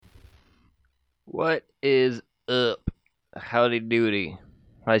What is up? Howdy doody.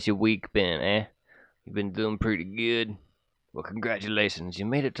 How's your week been, eh? You been doing pretty good? Well, congratulations, you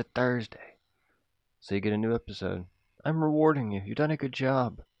made it to Thursday. So you get a new episode. I'm rewarding you. You've done a good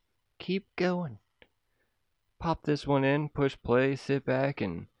job. Keep going. Pop this one in, push play, sit back,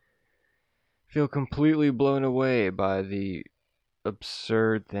 and feel completely blown away by the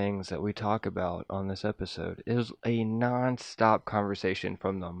absurd things that we talk about on this episode. It was a non-stop conversation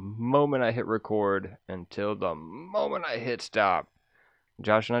from the moment I hit record until the moment I hit stop.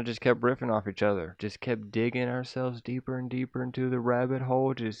 Josh and I just kept riffing off each other, just kept digging ourselves deeper and deeper into the rabbit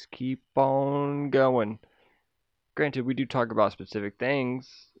hole, just keep on going. Granted, we do talk about specific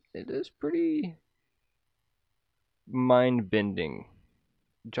things. It is pretty mind-bending.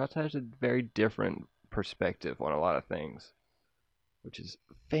 Josh has a very different perspective on a lot of things, which is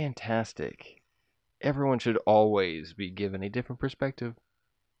fantastic. Everyone should always be given a different perspective.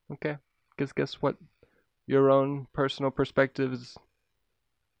 Okay? Because guess what? Your own personal perspective is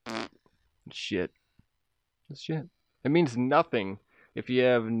shit. It's shit. It means nothing if you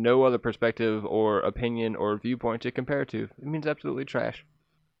have no other perspective or opinion or viewpoint to compare to. It means absolutely trash.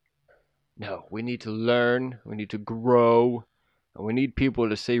 No, we need to learn, we need to grow, and we need people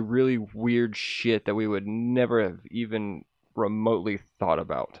to say really weird shit that we would never have even remotely thought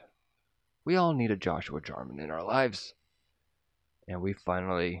about. We all need a Joshua Jarman in our lives. And we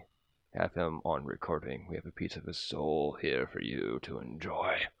finally have him on recording. We have a piece of his soul here for you to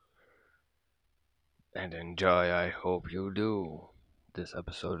enjoy. And enjoy, I hope you do. This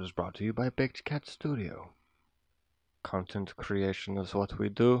episode is brought to you by Baked Cat Studio. Content creation is what we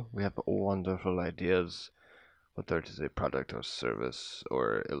do. We have wonderful ideas, whether it is a product or service,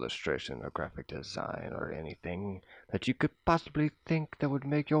 or illustration or graphic design, or anything that you could possibly think that would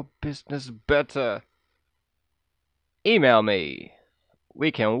make your business better. Email me.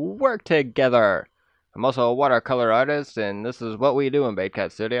 We can work together. I'm also a watercolor artist, and this is what we do in Baked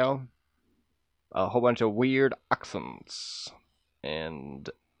Cat Studio. A whole bunch of weird accents and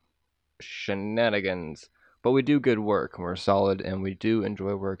shenanigans. But we do good work, and we're solid, and we do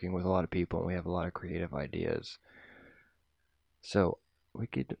enjoy working with a lot of people, and we have a lot of creative ideas. So, we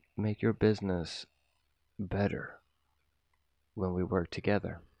could make your business better when we work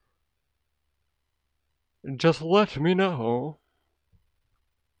together. Just let me know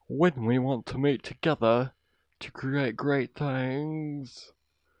when we want to meet together to create great things.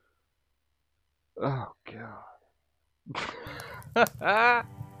 Oh, God.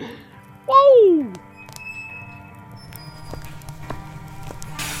 Whoa!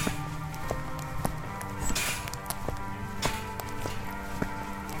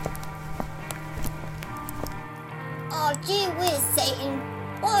 Oh, gee whiz, Satan.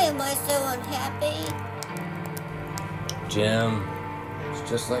 Why am I so unhappy? Jim. It's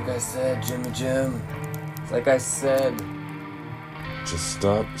just like I said, Jimmy Jim. It's like I said. Just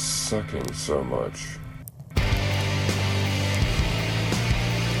stop sucking so much.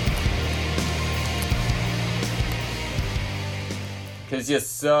 Cause you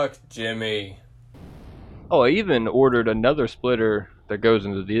suck, Jimmy. Oh, I even ordered another splitter that goes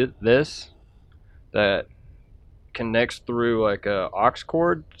into this that connects through like a aux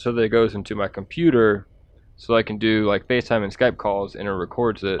cord, so that it goes into my computer, so I can do like FaceTime and Skype calls, and it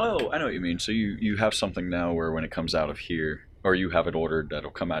records it. Oh, I know what you mean. So you have something now where when it comes out of here, or you have it ordered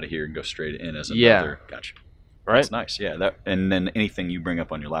that'll come out of here and go straight in as another. Yeah. Gotcha. Right? That's nice. Yeah. That, and then anything you bring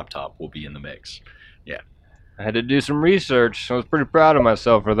up on your laptop will be in the mix. Yeah. I had to do some research. I was pretty proud of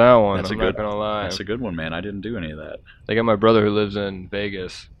myself for that one. That's I'm a good. not gonna lie. That's a good one, man. I didn't do any of that. I got my brother who lives in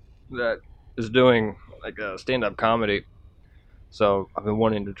Vegas that is doing like a stand-up comedy. So I've been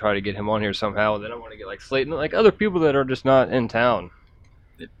wanting to try to get him on here somehow. And then I want to get like Slayton, like other people that are just not in town.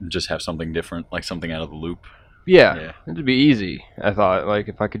 Just have something different, like something out of the loop. Yeah, it'd be easy. I thought, like,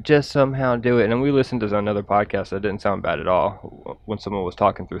 if I could just somehow do it. And then we listened to another podcast that didn't sound bad at all when someone was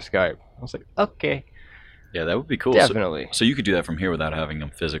talking through Skype. I was like, okay, Yeah, that would be cool. definitely. So you could do that from here without having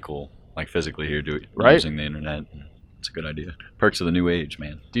them physically here, do it Right? using the internet. It's a good idea. Perks of the new age,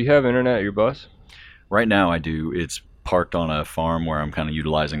 man. Do you have internet at your bus? Right now, I do. It's parked on a farm where I'm kind of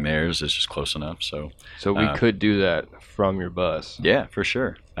utilizing theirs. It's just close enough. So We could do that from your bus. yeah, for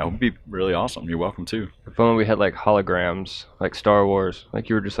sure. That would be really awesome. You're welcome too. If only we had like holograms, like Star Wars, like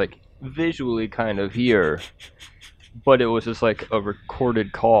you were just like visually kind of here, but it was just like a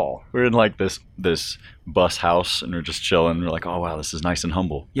recorded call. We're in like this bus house and we're just chilling. We're like, oh wow, this is nice and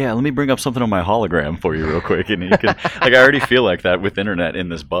humble. Yeah, let me bring up something on my hologram for you real quick. And you can like I already feel like that with internet in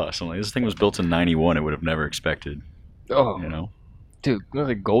this bus. I'm like, this thing was built in '91. I would have never expected. Oh, You know, dude, those are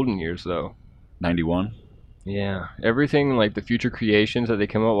like golden years though. '91. Yeah, everything like the future creations that they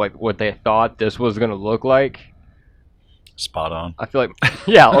come up like what they thought this was gonna look like. Spot on. I feel like,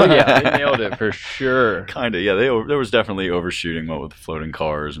 yeah, oh yeah, they nailed it for sure. Kind of, yeah. There was definitely overshooting what with the floating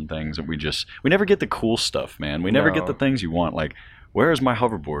cars and things, and we never get the cool stuff, man. We never get the No. things you want. Like, where is my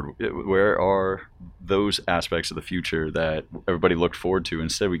hoverboard? Where are those aspects of the future that everybody looked forward to?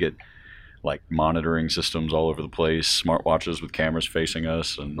 Instead, we get like monitoring systems all over the place, smartwatches with cameras facing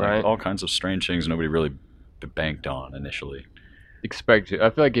us, and like, Right. all kinds of strange things nobody really banked on initially. Expect it. I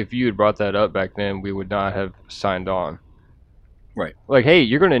feel like if you had brought that up back then, we would not have signed on. Right. Like, hey,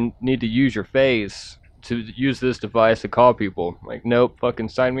 you're gonna need to use your face to use this device to call people. Like, nope, fucking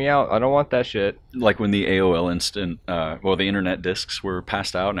sign me out. I don't want that shit. Like when the AOL the internet discs were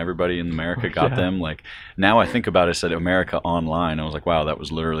passed out and everybody in America got them. Like now I think about it, said America Online. I was like, wow, that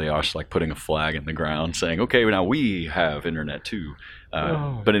was literally us like putting a flag in the ground saying, okay, now we have internet too.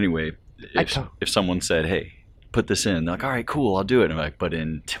 Oh. But anyway, I if, don't- if someone said, hey, put this in, they're like, all right, cool, I'll do it. And I'm like, but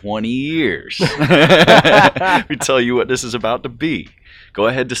in 20 years, we tell you what this is about to be. Go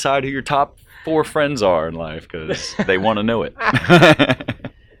ahead, decide who your top 4 friends are in life because they want to know it.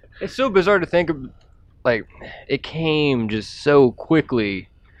 It's so bizarre to think of, like, it came just so quickly.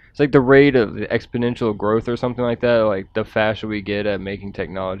 It's like the rate of the exponential growth or something like that. Like, the faster we get at making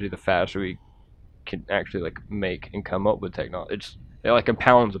technology, the faster we can actually, like, make and come up with technology. It, like,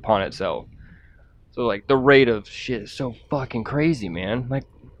 compounds upon itself. So, like, the rate of shit is so fucking crazy, man. Like,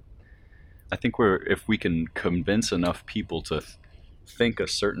 I think if we can convince enough people to think a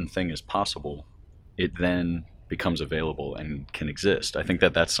certain thing is possible, it then becomes available and can exist. I think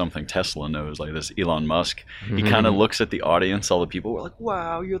that's something Tesla knows. Like this Elon Musk, he kind of looks at the audience, all the people were like,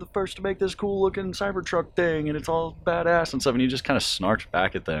 wow, you're the first to make this cool looking Cybertruck thing and it's all badass and stuff. And he just kind of snarks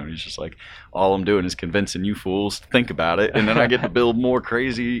back at them. He's just like, all I'm doing is convincing you fools to think about it. And then I get to build more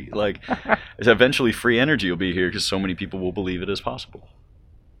crazy, like eventually free energy will be here because so many people will believe it is possible.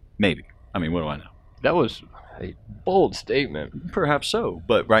 Maybe. I mean, what do I know? that was a bold statement. Perhaps so,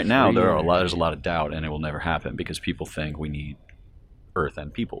 but right now Free there's a lot of doubt, and it will never happen because people think we need Earth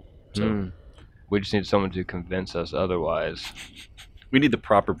and people. So We just need someone to convince us otherwise. we need the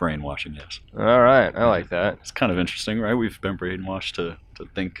proper brainwashing. Yes, All right, I like that. it's kind of interesting, right? We've been brainwashed to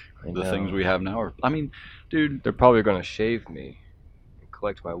think I the know. things we have now. I mean, dude, They're probably gonna shave me and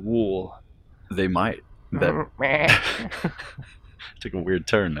collect my wool. they might. That took a weird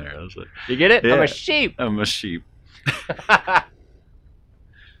turn there. I was like, You get it? I'm Yeah. a sheep. I'm a sheep.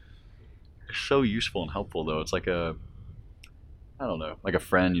 It's so useful and helpful, though. It's like I don't know, like a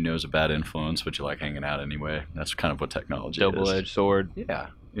friend you know is a bad influence, but you like hanging out anyway. That's kind of what technology is. Double-edged sword. Yeah,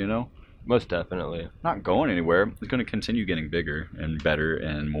 you know, Most definitely. not going anywhere. It's going to continue getting bigger and better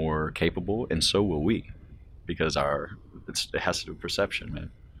and more capable, and so will we, because it has to do with perception, man.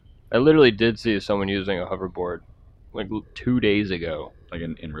 I literally did see someone using a hoverboard like 2 days ago. Like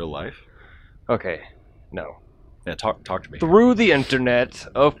in real life. Okay, no. Yeah, talk to me. Through the internet,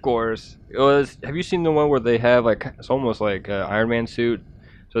 of course. It was. Have you seen the one where they have like it's almost like an Iron Man suit?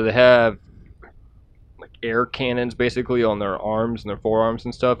 So they have like air cannons basically on their arms and their forearms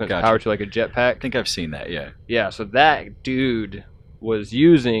and stuff, and Gotcha. it's powered to like a I jetpack. think I've seen that. Yeah. Yeah, so that dude was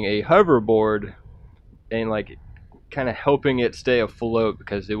using a hoverboard and like kind of helping it stay afloat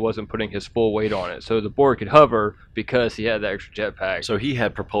because it wasn't putting his full weight on it. So the board could hover because he had the extra jetpack. So he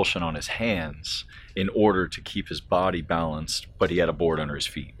had propulsion on his hands in order to keep his body balanced, but he had a board under his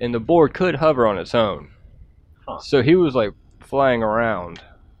feet. And the board could hover on its own. Huh. So he was like flying around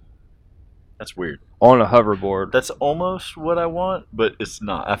That's weird. on a hoverboard. That's almost what I want, but it's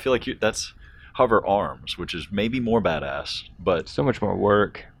not. I feel like that's hover arms, which is maybe more badass, but So much more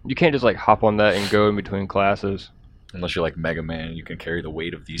work. You can't just like hop on that and go in between classes. unless you're like Mega Man, you can carry the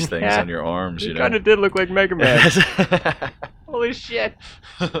weight of these things on your arms, you It know. kind of did look like Mega Man. Holy shit.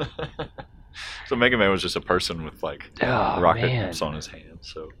 So Mega Man was just a person with like Oh, man. rockets on his hands.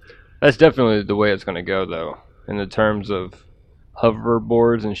 So That's definitely the way it's going to go, though. In the terms of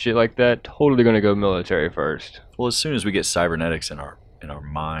hoverboards and shit like that, totally going to go military first. well, as soon as we get cybernetics in our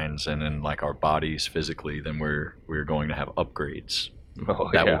minds and in like our bodies physically, then we're going to have upgrades Oh,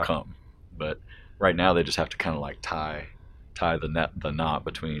 that yeah. will come. But right now they just have to kind of like tie the knot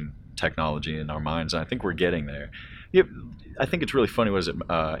between technology and our minds, and I think we're getting there. Yep, I think it's really funny. Was it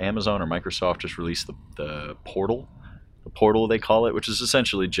Amazon or Microsoft just released the Portal? The Portal they call it, which is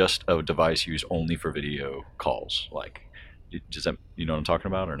essentially just a device used only for video calls. Like, does that, you know what I'm talking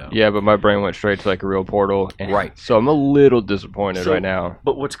about or no? Yeah, but my brain went straight to like a real portal. and- Right. So I'm a little disappointed So- right now.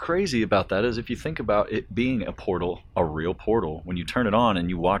 But what's crazy about that is if you think about it being a portal, a real portal, when you turn it on and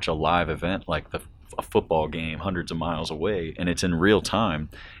you watch a live event like the a football game hundreds of miles away and it's in real time,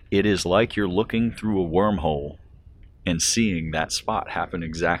 it is like you're looking through a wormhole and seeing that spot happen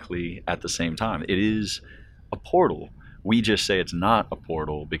exactly at the same time. It is a portal. We just say it's not a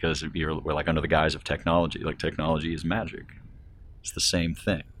portal because we're like under the guise of technology. Like technology is magic. It's the same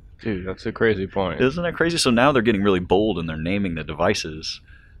thing. Dude, that's a crazy point. Isn't that crazy? So now they're getting really bold and they're naming the devices.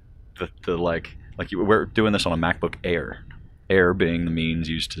 We're doing this on a MacBook Air. Air being the means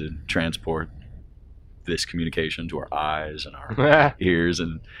used to transport this communication to our eyes and our ears,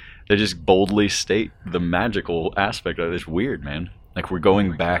 and they just boldly state the magical aspect of it. It's weird, man. Like we're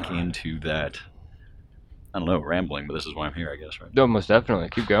going back into that. I don't know, rambling, but this is why I'm here, I guess, right? No, most definitely.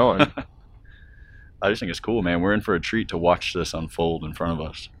 Keep going. I just think it's cool, man. We're in for a treat to watch this unfold in front of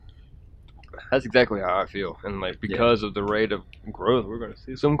us. That's exactly how I feel. And like because of the rate of growth, we're going to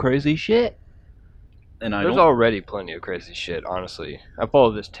see some crazy shit. And There's already plenty of crazy shit, honestly. I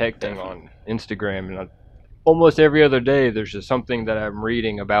follow this tech thing on Instagram, and almost every other day there's just something that I'm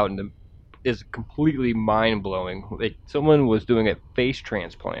reading about and is completely mind-blowing. Like someone was doing a face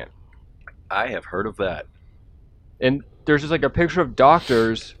transplant. I have heard of that. And there's just like a picture of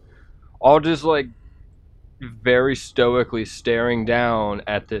doctors all just like very stoically staring down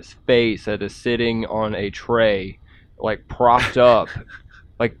at this face that is sitting on a tray, like propped up,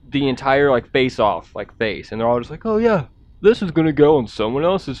 like the entire like face off, like face. And they're all just like, oh yeah, this is going to go on someone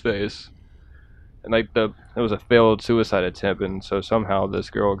else's face. And like it was a failed suicide attempt, and so somehow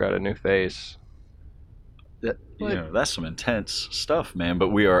this girl got a new face. That's some intense stuff, man, but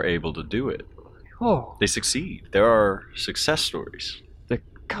we are able to do it. Oh, They succeed. There are success stories. the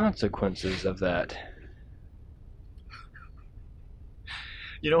consequences of that.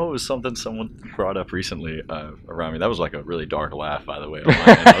 You know, it was something someone brought up recently around me. That was like a really dark laugh, by the way. On my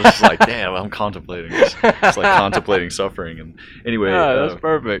end. I was just like, damn, I'm contemplating this. It's like contemplating suffering. And anyway, That's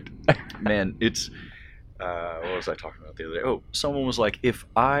perfect. man, it's what was I talking about the other day? Oh, someone was like, if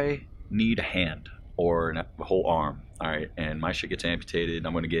I need a hand or a whole arm, all right, and my shit gets amputated,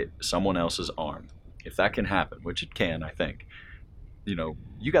 I'm going to get someone else's arm. If that can happen, which it can, I think, you know,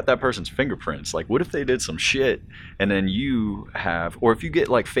 you got that person's fingerprints. Like, what if they did some shit and then you have, or if you get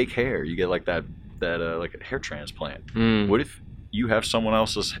like fake hair, you get like that like a hair transplant. What if you have someone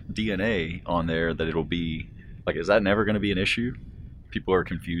else's DNA on there that it'll be like, is that never going to be an issue? People are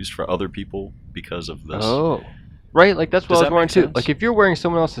confused for other people because of this. Oh, right. Like that's what Does I that was wondering make too. sense? Like if you're wearing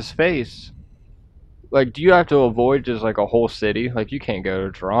someone else's face, like do you have to avoid just like a whole city? Like you can't go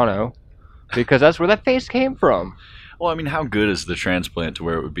to Toronto because that's where that face came from. Well, I mean, how good is the transplant to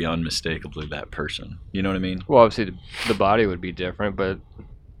where it would be unmistakably that person? You know what I mean? Well, obviously the body would be different, but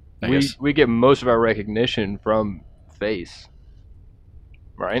I guess. we get most of our recognition from face,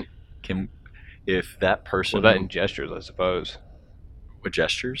 right? If that person Well, that and gestures, I suppose. with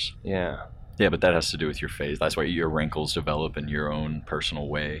gestures. Yeah. Yeah, but that has to do with your face. That's why your wrinkles develop in your own personal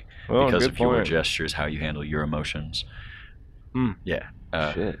way Well, because good of your point. gestures, how you handle your emotions. Hmm. Yeah,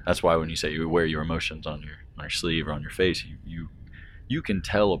 Shit. that's why when you say you wear your emotions on your sleeve or on your face, you can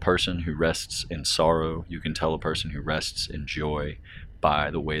tell a person who rests in sorrow. You can tell a person who rests in joy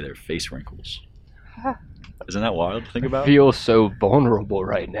by the way their face wrinkles. Isn't that wild to think I about? feel so vulnerable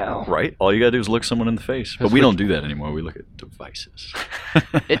right now. Right? All you gotta do is look someone in the face. But That's we what- don't do that anymore. We look at devices.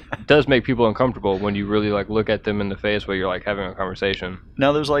 It does make people uncomfortable when you really like look at them in the face while you're like having a conversation.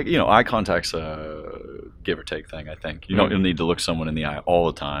 Now there's like, eye contact's a give or take thing, I think. You don't need to look someone in the eye all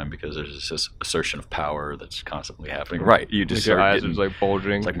the time because there's this assertion of power that's constantly happening. Right. You just Like your start eyes are getting, just like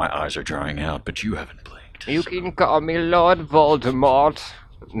bulging. it's like my eyes are drying out, but you haven't blinked. You can call me Lord Voldemort,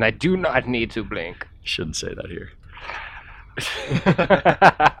 and I do not need to blink. Shouldn't say that here.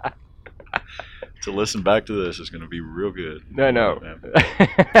 To listen back to this is going to be real good. No, no.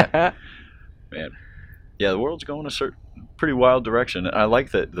 Man. Yeah, the world's going a pretty wild direction. I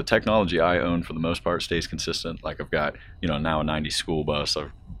like that the technology I own for the most part stays consistent. Like I've got, now a 90s school bus. I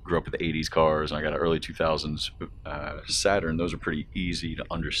grew up with the 80s cars, and I got an early 2000s Saturn. Those are pretty easy to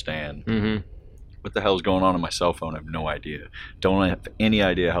understand. Mm-hmm. What the hell's going on my cell phone? I have no idea. Don't have any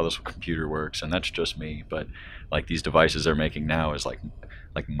idea how this computer works, and that's just me. But like these devices they're making now is like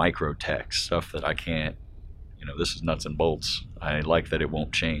micro tech stuff that I can't. This is nuts and bolts. I like that it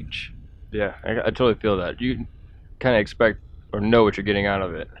won't change. Yeah, I totally feel that. You kind of expect or know what you're getting out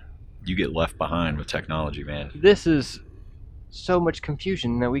of it. You get left behind with technology, man. This is so much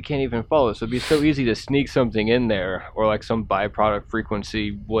confusion that we can't even follow. So it'd be so easy to sneak something in there, or like some byproduct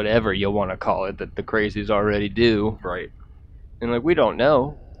frequency, whatever you want to call it, that the crazies already do. Right. And like we don't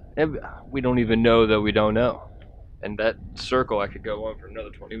know. And we don't even know that we don't know. And that circle I could go on for another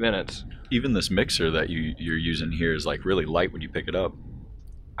 20 minutes. Even this mixer that you're using here is like really light when you pick it up.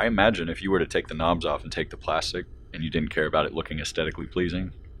 I imagine if you were to take the knobs off and take the plastic and you didn't care about it looking aesthetically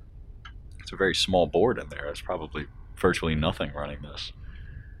pleasing, it's a very small board in there. It's probably virtually nothing running this.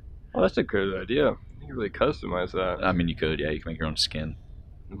 Oh, that's a good idea. You can really customize that. I mean, you could, yeah, you can make your own skin.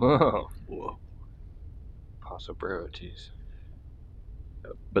 Whoa. Whoa. Possibilities.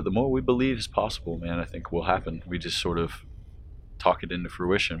 But the more we believe is possible, man, I think will happen. We just sort of talk it into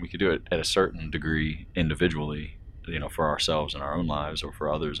fruition. We could do it at a certain degree individually, for ourselves in our own lives or for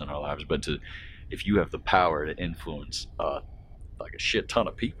others in our lives. But if you have the power to influence like a shit ton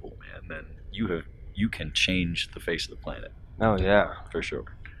of people, man, then you can change the face of the planet. Oh, yeah. For sure.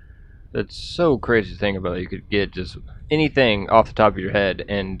 That's so crazy to think about. You could get just anything off the top of your head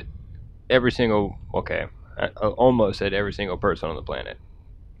and I almost said every single person on the planet.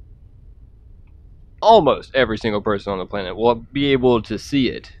 Almost every single person on the planet will be able to see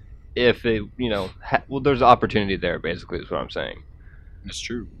it if it, there's an opportunity there, basically, is what I'm saying. It's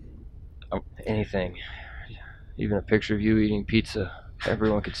true. Anything. Even a picture of you eating pizza.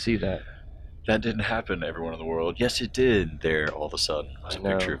 Everyone could see that. That didn't happen to everyone in the world. Yes, it did. There, all of a sudden, was a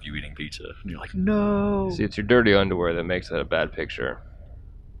picture of you eating pizza. And you're like, no. See, it's your dirty underwear that makes that a bad picture.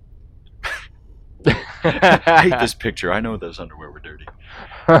 I hate this picture. I know those underwear were dirty.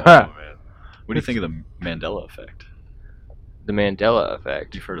 Oh, man. What do you think of the Mandela effect? The Mandela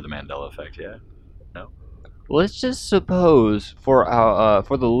effect? You've heard of the Mandela effect, yeah? No? Let's just suppose for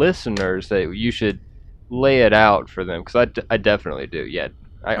the listeners that you should lay it out for them, because I definitely do. Yeah,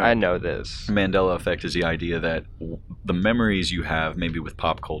 I know this. The Mandela effect is the idea that the memories you have, maybe with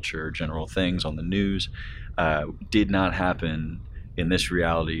pop culture, general things on the news, did not happen in this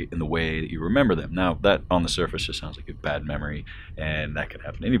reality in the way that you remember them. Now, that on the surface just sounds like a bad memory, and that can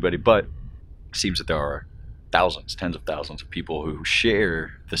happen to anybody, but it seems that there are thousands, tens of thousands of people who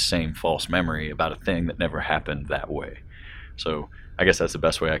share the same false memory about a thing that never happened that way. So I guess that's the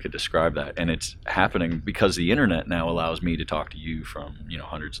best way I could describe that. And it's happening because the internet now allows me to talk to you from,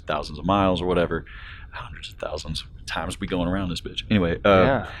 hundreds of thousands of miles or whatever. Hundreds of thousands of times we going around this bitch. Anyway,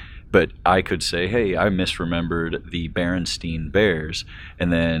 yeah. But I could say, hey, I misremembered the Berenstain Bears,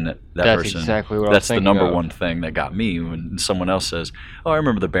 and then That's exactly what I was that's the thinking number of. one thing that got me when someone else says, oh, I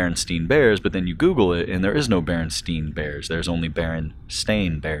remember the Berenstain Bears, but then you Google it, and there is no Berenstain Bears. There's only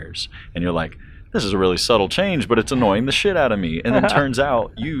Berenstain Bears. And you're like, this is a really subtle change, but it's annoying the shit out of me. And then turns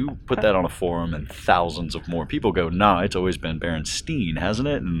out you put that on a forum, and thousands of more people go, nah, it's always been Berenstain, hasn't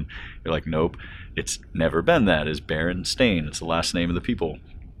it? And you're like, nope, it's never been that. It's Berenstain. It's the last name of the people.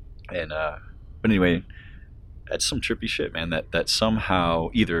 And but anyway, that's some trippy shit, man. That somehow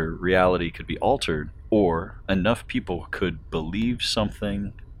either reality could be altered or enough people could believe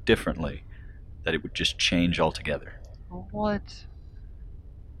something differently that it would just change altogether. What?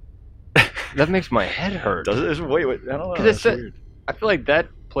 That makes my head hurt. Does it? Wait, I don't know. 'Cause That's it's weird. I feel like that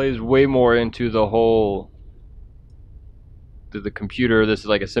plays way more into the whole the computer. This is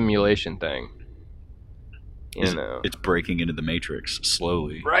like a simulation thing. It's breaking into the Matrix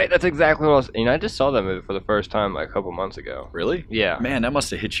slowly. Right, that's exactly what I was. I just saw that movie for the first time like a couple months ago. Really? Yeah. Man, that must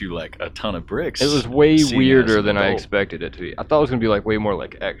have hit you like a ton of bricks. It was way seeing weirder as an than I adult. expected it to be. I thought it was gonna be like way more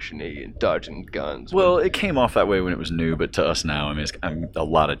like actiony and dodging guns. Well, it came off that way when it was new, but to us now, I mean, it's a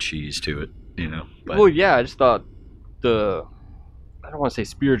lot of cheese to it, But well, yeah, I just thought I don't want to say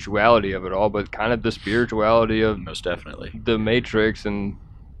spirituality of it all, but kind of the spirituality of most definitely. the Matrix and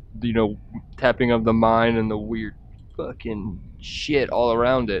tapping of the mind and the weird fucking shit all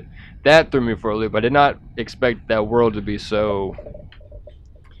around it. That threw me for a loop. I did not expect that world to be so,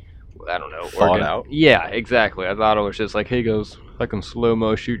 I don't know, Thought out? Yeah, exactly. I thought it was just like, hey, goes, I can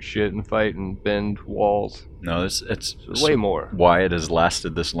slow-mo shoot shit and fight and bend walls. No, it's Way more. why it has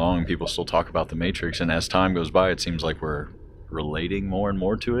lasted this long. People still talk about the Matrix, and as time goes by, it seems like we're relating more and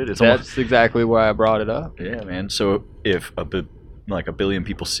more to it. It's That's exactly why I brought it up. yeah, man. So if a billion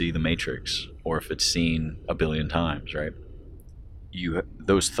people see the Matrix, or if it's seen a billion times, right?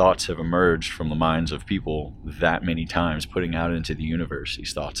 Those thoughts have emerged from the minds of people that many times, putting out into the universe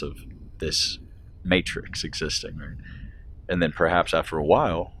these thoughts of this Matrix existing, right? And then perhaps after a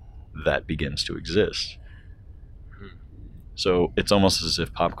while, that begins to exist. So it's almost as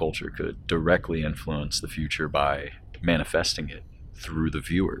if pop culture could directly influence the future by manifesting it through the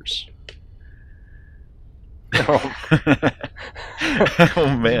viewers. Oh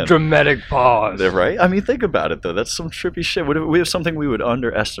man. Dramatic pause. They're right. I mean, think about it though. That's some trippy shit. We have something we would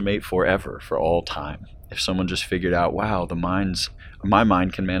underestimate forever, for all time. If someone just figured out, wow, my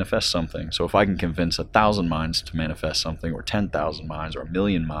mind can manifest something. So if I can convince 1,000 minds to manifest something, or 10,000 minds, or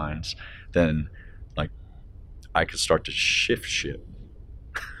 1,000,000 minds, then like I could start to shift shit.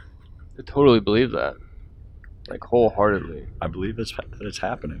 I totally believe that. like wholeheartedly. I believe that it's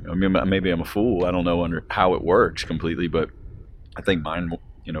happening. I mean, maybe I'm a fool. I don't know how it works completely, but I think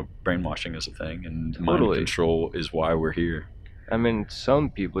brainwashing is a thing, and mind Totally. control is why we're here. I mean, some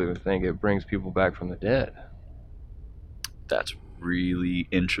people even think it brings people back from the dead. That's really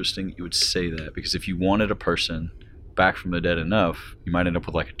interesting you would say that, because if you wanted a person back from the dead enough, you might end up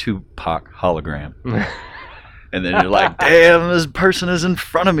with like a Tupac hologram. And then you're like, damn, this person is in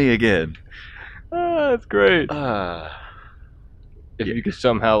front of me again. That's great. If Yeah. you could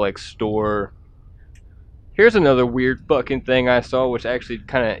somehow like store. Here's another weird fucking thing I saw, which actually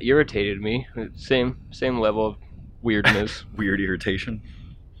kind of irritated me. Same level of weirdness. Weird irritation.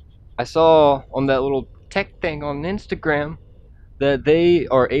 I saw on that little tech thing on Instagram that they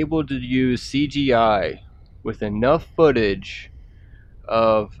are able to use CGI with enough footage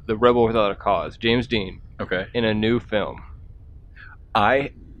of the Rebel Without a Cause, James Dean, Okay. in a new film.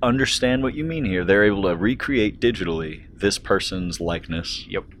 I understand what you mean here. They're able to recreate digitally this person's likeness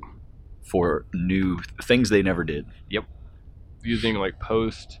Yep. for new things they never did. Using like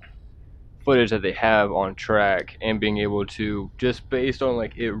post footage that they have on track and being able to, just based on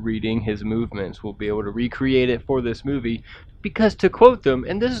like it reading his movements, will be able to recreate it for this movie. Because to quote them,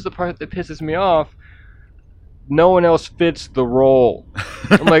 and this is the part that pisses me off, no one else fits the role.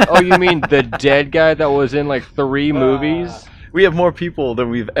 I'm like, oh, you mean the dead guy that was in like 3 movies? We have more people than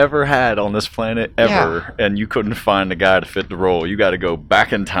we've ever had on this planet ever, and you couldn't find a guy to fit the role. You got to go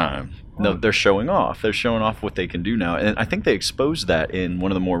back in time. No, they're showing off. They're showing off what they can do now, and I think they exposed that in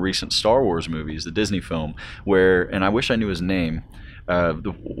one of the more recent Star Wars movies, the Disney film, where, and I wish I knew his name.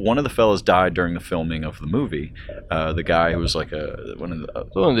 One of the fellas died during the filming of the movie. The guy who was like one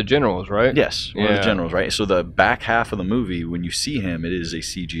of the generals, right? yes, one of Yeah. the generals, right? So the back half of the movie, when you see him, it is a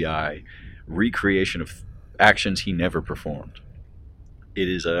CGI recreation of actions he never performed. It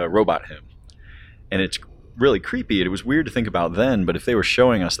is a robot him, and it's really creepy. It was weird to think about then, but if they were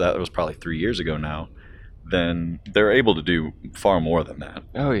showing us that, it was probably 3 years ago now, then they're able to do far more than that.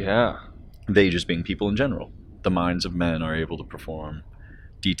 Oh yeah. They just being people in general. The minds of men are able to perform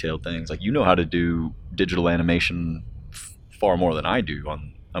detailed things. Like, you know how to do digital animation far more than I do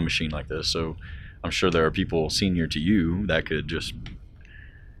on a machine like this. So I'm sure there are people senior to you that could just,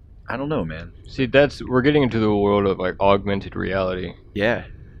 I don't know, man. See, we're getting into the world of like augmented reality, Yeah.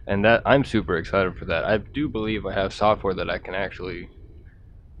 and that I'm super excited for that. I do believe I have software that I can actually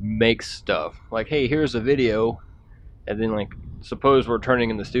make stuff. Like, hey, here's a video, and then like, suppose we're turning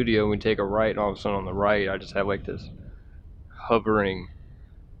in the studio and we take a right, and all of a sudden on the right I just have like this hovering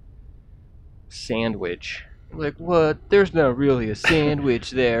sandwich. I'm like, what? There's not really a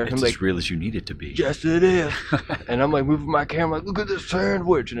sandwich there. It's I'm as like, real as you need it to be. yes it is. And I'm like moving my camera, like, look at this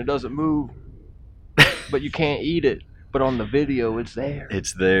sandwich, and it doesn't move. But you can't eat it. But on the video, it's there.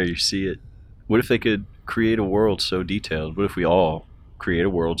 It's there, you see it. What if they could create a world so detailed? What if we all create a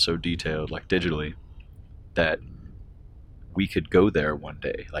world so detailed, like digitally, that we could go there one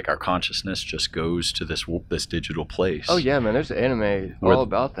day? Like, our consciousness just goes to this digital place. Oh yeah, man. There's an anime Where- all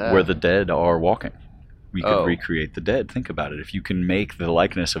about that. Where the dead are walking. We could Oh. recreate the dead. Think about it. If you can make the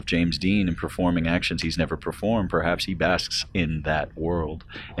likeness of James Dean and performing actions he's never performed, perhaps he basks in that world.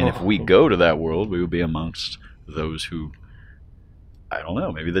 And if we go to that world, we would be amongst those who, I don't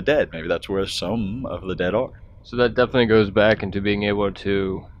know, maybe the dead. Maybe that's where some of the dead are. So that definitely goes back into being able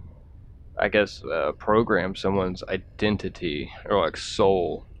to, I guess, program someone's identity or like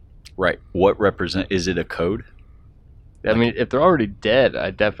soul. Right. What is it a code? I mean, if they're already dead,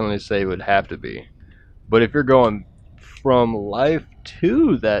 I definitely say it would have to be. But if you're going from life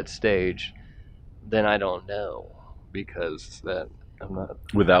to that stage, then I don't know, because that I'm not.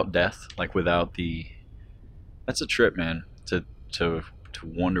 Without death? Like, without the... That's a trip, man. To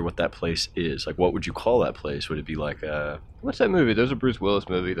wonder what that place is. Like, what would you call that place? Would it be like a... What's that movie? There's a Bruce Willis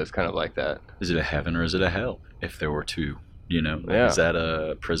movie that's kind of like that. Is it a heaven or is it a hell? If there were two, you know? Yeah. Is that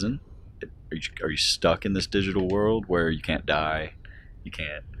a prison? Are you stuck in this digital world where you can't die? You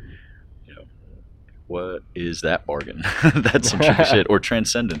can't, you know... What is that bargain? That's some tricky shit. Or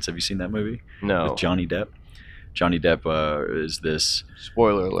Transcendence. Have you seen that movie? No. With Johnny Depp? Johnny Depp is this...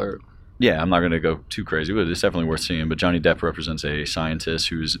 Spoiler alert. Yeah, I'm not going to go too crazy, but it's definitely worth seeing. But Johnny Depp represents a scientist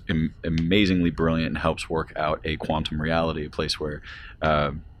who's amazingly brilliant and helps work out a quantum reality, a place where,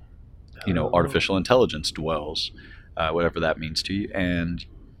 artificial intelligence dwells, whatever that means to you. And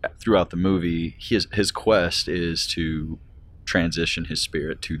throughout the movie, his quest is to transition his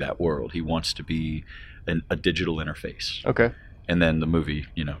spirit to that world. He wants to be a digital interface. Okay. And then the movie,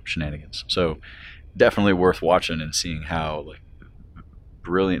 shenanigans. So definitely worth watching and seeing how, like,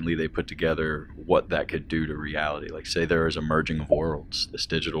 brilliantly they put together what that could do to reality. Like, say there is a merging of worlds. This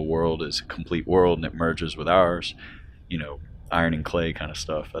digital world is a complete world, and it merges with ours. You know, iron and clay kind of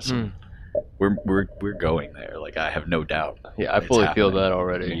stuff. That's we're going there. Like, I have no doubt. Yeah, I it's fully feel happening. that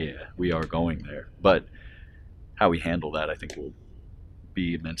already. Yeah, we are going there. But how we handle that, I think, will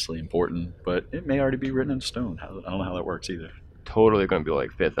be immensely important. But it may already be written in stone. I don't know how that works either. Totally going to be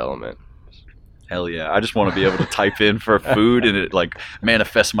like Fifth Element. Hell yeah. I just want to be able to type in for food and it like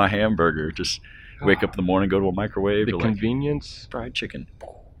manifests my hamburger. Just wake up in the morning, go to a microwave. The like, convenience fried chicken.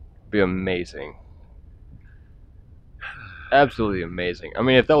 would be amazing. Absolutely amazing. I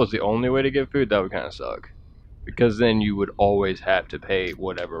mean, if that was the only way to get food, that would kind of suck. Because then you would always have to pay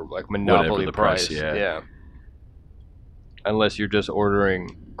whatever, like monopoly the price. price, yeah. Unless you're just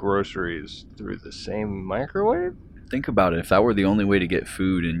ordering groceries through the same microwave. Think about it. If that were the only way to get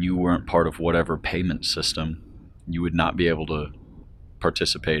food and you weren't part of whatever payment system, you would not be able to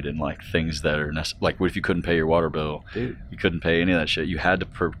participate in like things that are like, what if you couldn't pay your water bill? Dude. You couldn't pay any of that shit. You had to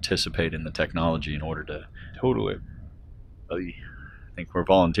participate in the technology in order to. Totally. I think we're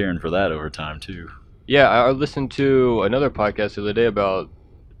volunteering for that over time too. Yeah, I listened to another podcast the other day about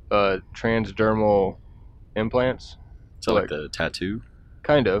transdermal implants. So like the tattoo.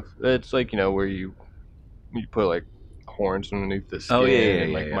 Kind of. It's like, you know, where you put like horns underneath the skin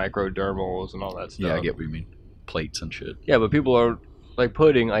and like microdermals and all that stuff. Yeah, I get what you mean. Plates and shit. Yeah, but people are like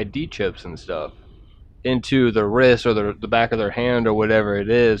putting ID chips and stuff into the wrist or the back of their hand or whatever it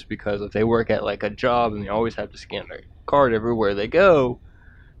is, because if they work at like a job and they always have to scan their card everywhere they go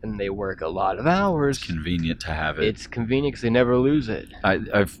and they work a lot of hours, it's convenient to have it. It's convenient because they never lose it.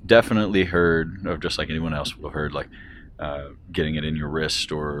 I've definitely heard, or just like anyone else would have heard, like getting it in your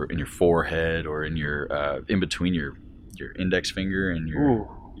wrist or in your forehead or in your in between your index finger and your. Ooh.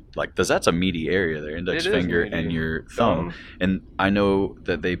 Like, that's a meaty area there, index finger and your thumb. And I know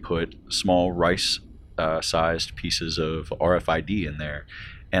that they put small rice-sized pieces of RFID in there,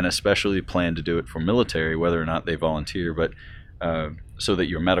 and especially plan to do it for military, whether or not they volunteer, but so that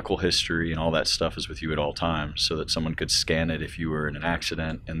your medical history and all that stuff is with you at all times, so that someone could scan it if you were in an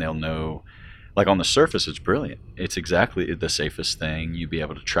accident, and they'll know. Like, on the surface, it's brilliant. It's exactly the safest thing. You'd be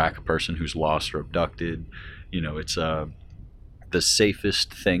able to track a person who's lost or abducted. You know, it's the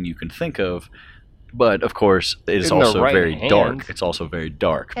safest thing you can think of, but of course it is also very dark. It's also very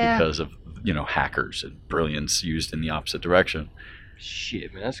dark because of, you know, hackers and brilliance used in the opposite direction.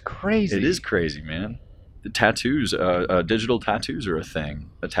 Shit, man, that's crazy. It is crazy, man. The tattoos, digital tattoos are a thing.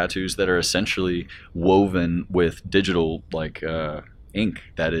 Tattoos that are essentially woven with digital, like ink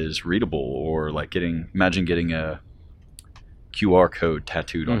that is readable, or like imagine getting a QR code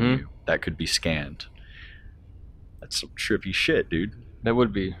tattooed on you that could be scanned. That's some trippy shit, dude. That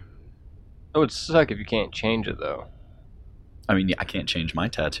would be. It would suck if you can't change it, though. I mean, yeah, I can't change my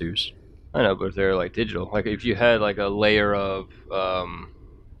tattoos. I know, but if they're like digital, like if you had like a layer of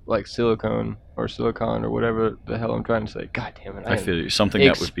like silicone or silicon or whatever the hell I'm trying to say. God damn it! I feel you. Something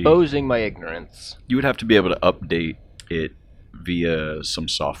that would be exposing my ignorance. You would have to be able to update it via some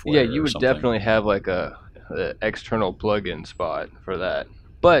software. Yeah, you would definitely have like a external plug-in spot for that.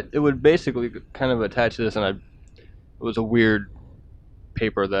 But it would basically kind of attach to this, and it was a weird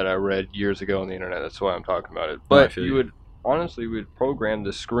paper that I read years ago on the internet. That's why I'm talking about it. But you would honestly would program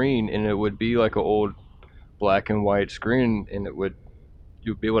the screen, and it would be like an old black and white screen, and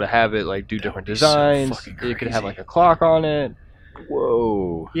you'd be able to have it like do different designs. So you could have like a clock on it.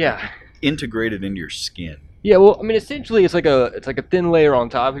 Whoa. Yeah. Integrated into your skin. Yeah. Well, I mean, essentially, it's like a thin layer on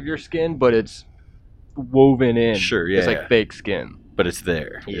top of your skin, but it's woven in. Sure. Yeah. It's like fake skin, but it's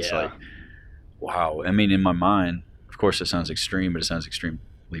there. Yeah. It's like, wow. I mean, in my mind. Of course, it sounds extreme, but it sounds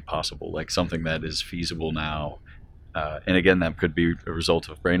extremely possible. Like something that is feasible now. And again, that could be a result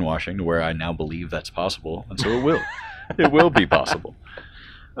of brainwashing to where I now believe that's possible. And so it will. It will be possible.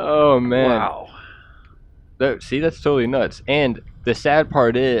 Oh, man. Wow. See, that's totally nuts. And the sad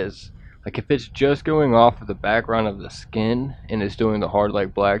part is, like, if it's just going off of the background of the skin and it's doing the hard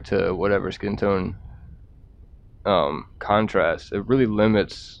like black to whatever skin tone contrast, it really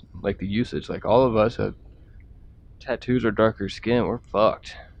limits, like, the usage. Like, all of us have tattoos or darker skin, we're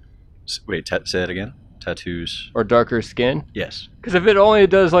fucked. Wait, say that again? Tattoos or darker skin? Yes. Because if it only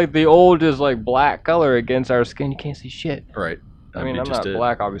does like the old is like black color against our skin, you can't see shit. Right. I mean, I'm not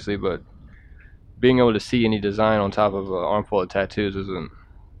black, obviously, but being able to see any design on top of an armful of tattoos isn't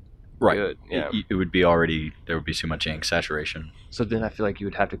good. Yeah. It would be already, there would be too much ink saturation. So then I feel like you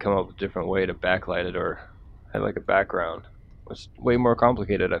would have to come up with a different way to backlight it or have like a background. It's way more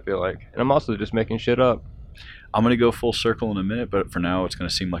complicated, I feel like. And I'm also just making shit up. I'm going to go full circle in a minute, but for now it's going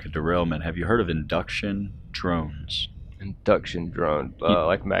to seem like a derailment. Have you heard of induction drones? Induction drone,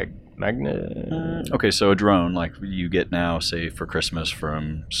 like magnet. Okay, so a drone like you get now, say for Christmas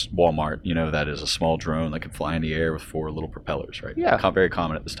from Walmart, that is a small drone that can fly in the air with 4 little propellers, right? Yeah. Very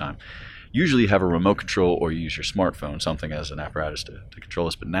common at this time. Usually you have a remote control or you use your smartphone, something as an apparatus to control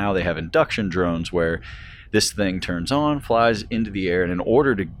this. But now they have induction drones where this thing turns on, flies into the air, and in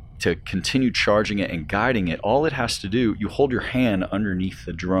order to continue charging it and guiding it, all it has to do, you hold your hand underneath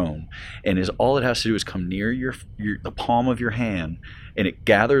the drone, and all it has to do is come near the palm of your hand, and it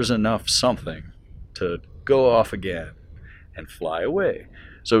gathers enough something to go off again and fly away.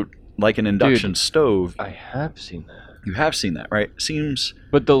 So like an induction stove. I have seen that. You have seen that, right? Seems.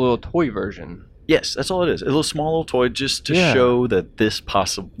 But the little toy version. Yes, that's all it is. A little small little toy just to show that this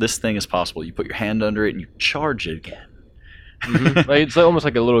thing is possible. You put your hand under it and you charge it again. Mm-hmm. Like, it's almost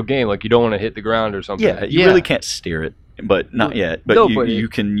like a little game. Like you don't want to hit the ground or something. Yeah, you really can't steer it, but not yet. But you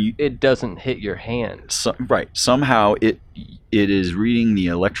can. It doesn't hit your hand. Right. Somehow it is reading the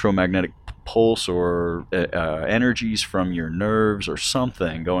electromagnetic pulse or energies from your nerves or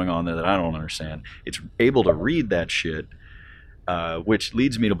something going on there that I don't understand. It's able to read that shit, which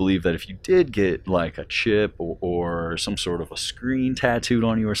leads me to believe that if you did get like a chip or some sort of a screen tattooed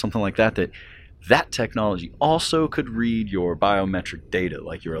on you or something like that, that technology also could read your biometric data,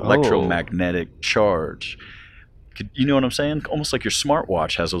 like your electromagnetic charge. You know what I'm saying? Almost like your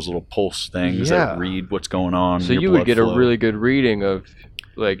smartwatch has those little pulse things that read what's going on. So you would get a really good reading of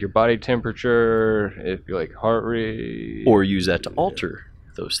like your body temperature, if you like heart rate, or use that to alter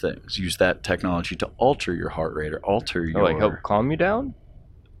those things. Use that technology to alter your heart rate or alter your. Like help calm you down.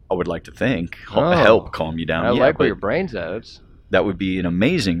 I would like to think help calm you down. I like where your brain's at. That would be an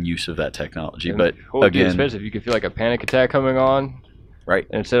amazing use of that technology, but again, expensive. You could feel like a panic attack coming on, right?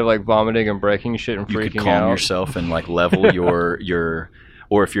 And instead of like vomiting and breaking shit and freaking out, you could calm yourself and like level your,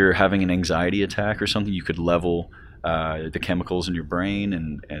 or if you're having an anxiety attack or something, you could level the chemicals in your brain.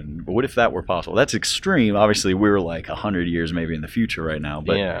 And what if that were possible? That's extreme. Obviously, we're like 100 years maybe in the future right now,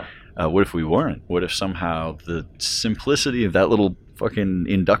 but what if we weren't? What if somehow the simplicity of that little fucking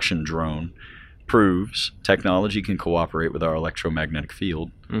induction drone proves technology can cooperate with our electromagnetic field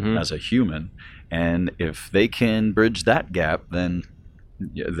as a human, and if they can bridge that gap, then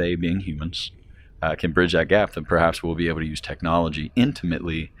they being humans can bridge that gap, then perhaps we'll be able to use technology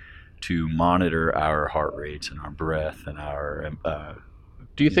intimately to monitor our heart rates and our breath and our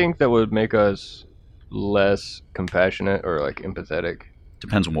do you think that would make us less compassionate or like empathetic?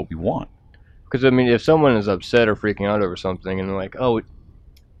 Depends on what we want. Because I mean, if someone is upset or freaking out over something and they're like, oh,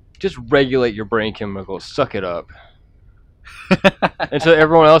 just regulate your brain chemicals, suck it up. And so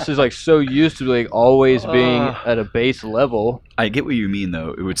everyone else is like so used to like always being at a base level. I get what you mean,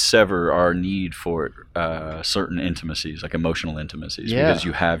 though. It would sever our need for certain intimacies, like emotional intimacies, because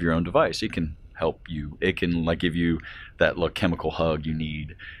you have your own device. It can help you. It can like give you that little chemical hug you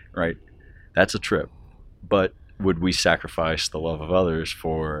need, right? That's a trip. But would we sacrifice the love of others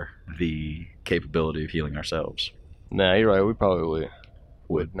for the capability of healing ourselves? Nah, you're right. We probably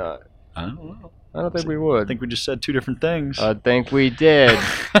would not. I don't know. I don't think we would. I think we just said two different things. I think we did.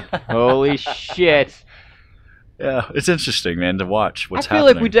 Holy shit. Yeah, it's interesting, man, to watch what's happening. I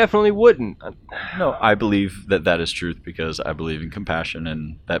feel like we definitely wouldn't. No, I believe that is truth because I believe in compassion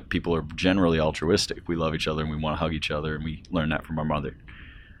and that people are generally altruistic. We love each other and we want to hug each other, and we learn that from our mother.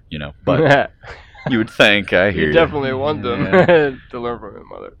 But you would think, I hear you. Definitely want them to learn from their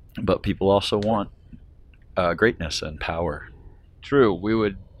mother. But people also want greatness and power. True,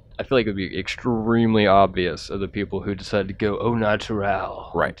 I feel like it would be extremely obvious of the people who decide to go au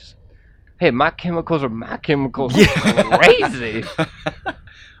naturel. Right. Hey, my chemicals are my chemicals. Yeah. Crazy.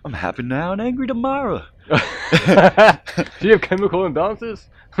 I'm happy now and angry tomorrow. Do you have chemical imbalances?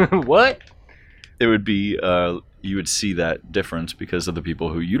 What? It would be, you would see that difference because of the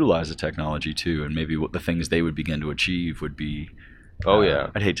people who utilize the technology too, and maybe what the things they would begin to achieve would be,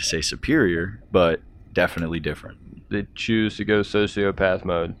 I'd hate to say superior, but definitely different. They choose to go sociopath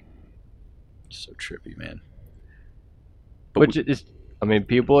mode. So trippy, man. Which is, I mean,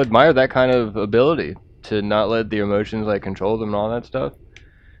 people admire that kind of ability to not let the emotions like control them and all that stuff.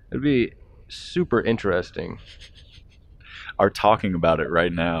 It'd be super interesting. Our talking about it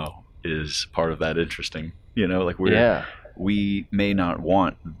right now is part of that interesting. Like we may not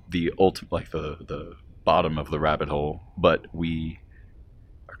want the ultimate, like the bottom of the rabbit hole, but we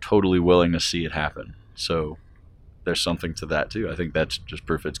are totally willing to see it happen. So there's something to that too. I think that's just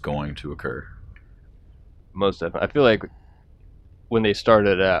proof it's going to occur. Most definitely. I feel like when they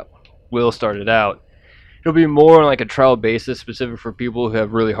started out, it'll be more on like a trial basis specific for people who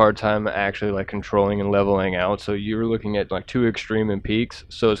have really hard time actually like controlling and leveling out. So you're looking at like two extreme and peaks.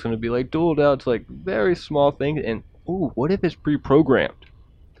 So it's going to be like doled out to like very small things. And ooh, what if it's pre-programmed?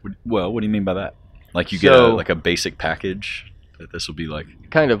 Well, what do you mean by that? Like you So- get a basic package that this will be like.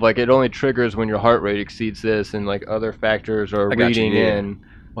 Kind of like it only triggers when your heart rate exceeds this, and like other factors are I got you, reading yeah. in.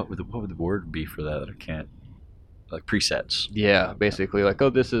 What would the word be for that? I can't. Like presets. Yeah, basically like, oh,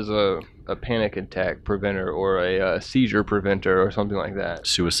 this is a panic attack preventer or a seizure preventer or something like that.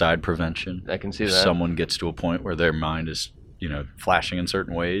 Suicide prevention. I can see If that. someone gets to a point where their mind is, flashing in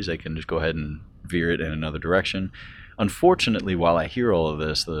certain ways, they can just go ahead and veer it in another direction. Unfortunately, while I hear all of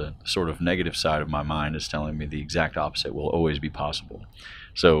this, the sort of negative side of my mind is telling me the exact opposite will always be possible.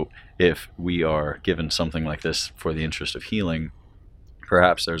 So if we are given something like this for the interest of healing,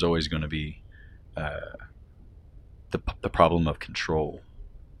 perhaps there's always going to be the problem of control.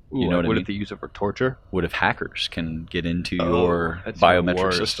 Ooh, know what I what mean? if they use it for torture? What if hackers can get into Oh, your that's even biometric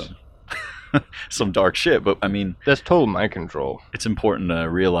worse. system? Some dark shit, but I mean, That's total mind control. it's important to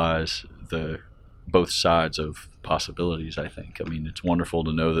realize both sides of possibilities. I think. I mean, it's wonderful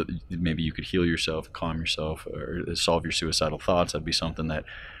to know that maybe you could heal yourself, calm yourself, or solve your suicidal thoughts. That'd be something that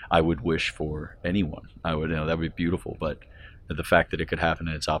I would wish for anyone. I would, that would be beautiful. But the fact that it could happen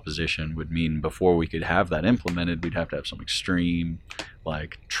in its opposition would mean before we could have that implemented, we'd have to have some extreme,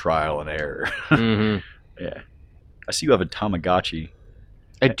 like, trial and error. Hmm. Yeah. I see you have a Tamagotchi.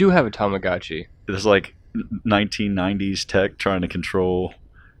 I do have a Tamagotchi. This is like 1990s tech trying to control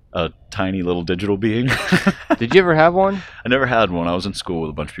a tiny little digital being. Did you ever have one? I never had one. I was in school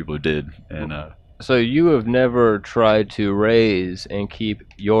with a bunch of people who did, and So you have never tried to raise and keep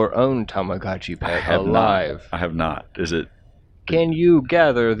your own Tamagotchi I pet have alive? not. I have not. Is it? Can you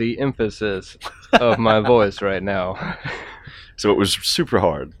gather the emphasis of my voice right now? So it was super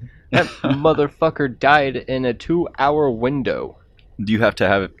hard. That motherfucker died in a 2-hour window. Do you have to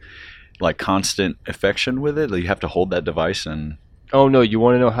have like constant affection with it? Like, you have to hold that device, and Oh no, you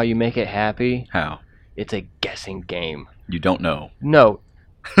want to know how you make it happy? how? It's a guessing game. You don't know. No,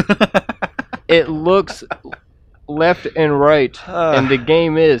 it looks left and right, and the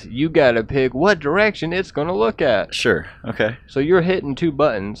game is you gotta pick what direction it's gonna look at. Sure. Okay. So you're hitting 2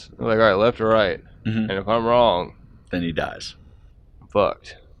 buttons, like, all right, left or right, Mhm. and if I'm wrong, Then he dies. I'm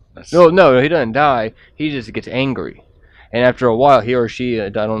fucked. That's, No, he doesn't die. He just gets angry, and after a while, he or she, I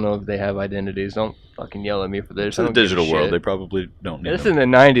don't know if they have identities. Don't fucking yell at me for this. It's I in the don't give a digital world. shit. They probably don't need This is them.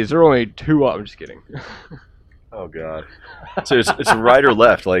 in the 90s. There were only 2. I'm just kidding. Oh god. So it's right or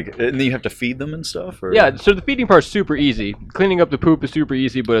left, like, and then you have to feed them and stuff. Or? Yeah, so the feeding part's super easy. Cleaning up the poop is super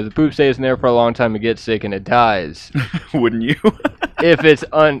easy, but if the poop stays in there for a long time, it gets sick and it dies. Wouldn't you? If it's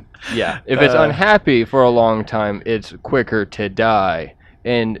unhappy for a long time, it's quicker to die.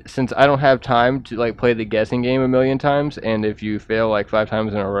 And since I don't have time to like play the guessing game a million times, and if you fail like 5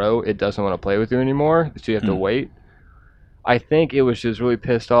 times in a row, it doesn't want to play with you anymore, so you have to wait. I think it was just really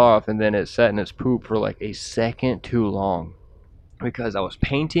pissed off, and then it sat in its poop for like a second too long. Because I was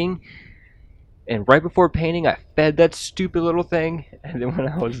painting, and right before painting, I fed that stupid little thing, and then when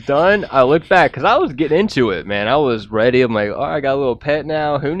I was done, I looked back, because I was getting into it, man. I was ready. I'm like, oh, I got a little pet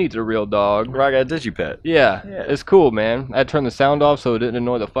now. Who needs a real dog? I got a digipet. Yeah, Yeah. it's cool, man. I turned the sound off so it didn't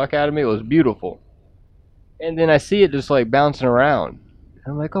annoy the fuck out of me. It was beautiful. And then I see it just like bouncing around.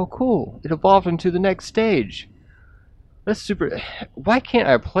 I'm like, oh, cool. It evolved into the next stage. That's super. Why can't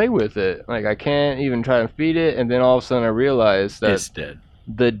I play with it? Like, I can't even try to feed it, and then all of a sudden I realized that It's dead.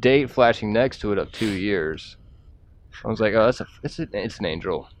 the date flashing next to it of 2 years. I was like, oh, it's an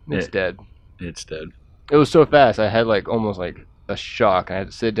angel. It's Yeah. dead. It's dead. It was so fast. I had like almost like a shock. I had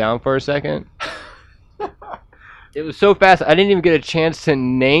to sit down for a second. It was so fast. I didn't even get a chance to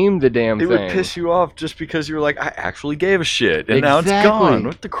name the damn It thing. would piss you off just because you were like, I actually gave a shit, and now it's Exactly. gone.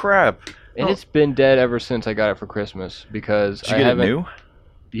 What the crap? And Oh. it's been dead ever since I got it for Christmas because Did you I get it haven't. new?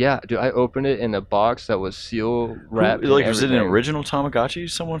 Yeah, dude. I opened it in a box that was seal wrapped. Like, and was it an everything. original Tamagotchi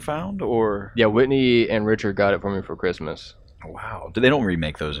someone found, or? Yeah, Whitney and Richard got it for me for Christmas. Wow. They don't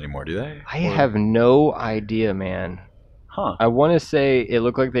remake those anymore, do they? I Or- have no idea, man. Huh. I want to say it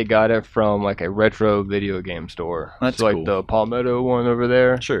looked like they got it from like a retro video game store. That's so, like cool. the Palmetto one over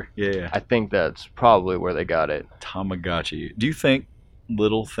there. Sure. Yeah. I think that's probably where they got it. Tamagotchi. Do you think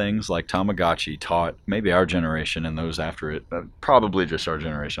little things like Tamagotchi taught maybe our generation and those after it, probably just our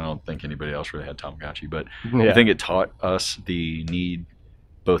generation, I don't think anybody else really had Tamagotchi, but Yeah. I think it taught us the need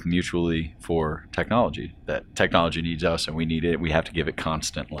both mutually for technology, that technology needs us and we need it, we have to give it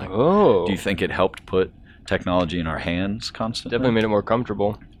constant, like, Oh. do you think it helped put technology in our hands constantly? Definitely made it more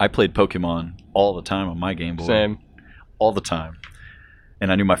comfortable. I played Pokemon all the time on my Game Boy. Same. All the time.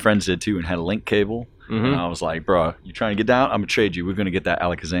 And I knew my friends did too and had a link cable. And Hmm. I was like, bro, you trying to get down? I'm going to trade you. We're going to get that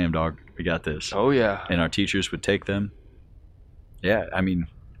Alakazam, dog. We got this. Oh yeah. And our teachers would take them. Yeah, I mean,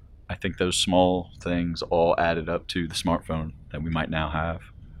 I think those small things all added up to the smartphone that we might now have.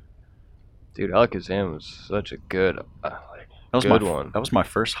 Dude, Alakazam was such a good, That was good my one. That was my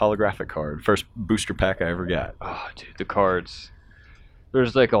first holographic card, first booster pack I ever got. Oh, dude, the cards.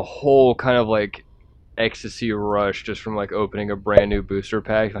 There's like a whole kind of like ecstasy rush just from like opening a brand new booster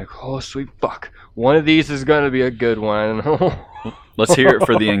pack. Like, oh, sweet fuck. One of these is going to be a good one. Let's hear it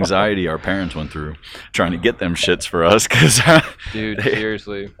for the anxiety our parents went through trying to get them shits for us. Cause Dude,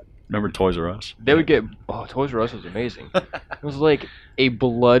 seriously. remember Toys R Us? They would get, Toys R Us was amazing. It was like a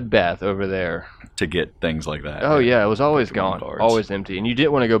bloodbath over there. To get things like that. Oh yeah, it was always Pokemon gone, cards. always empty. And you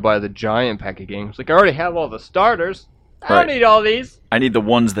didn't want to go buy the giant pack of games. Like, I already have all the starters. I don't Right. need all these. I need the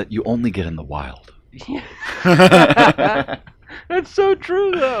ones that you only get in the wild. That's so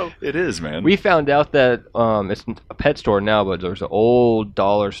true, though. It is, man. We found out that it's a pet store now, but there's an old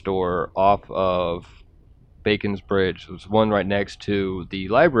dollar store off of Bacon's Bridge. There's one right next to the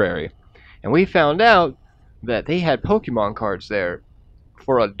library. And we found out that they had Pokemon cards there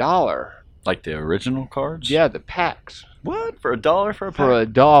for $1. Like the original cards? Yeah, the packs. What? For $1 for a pack? For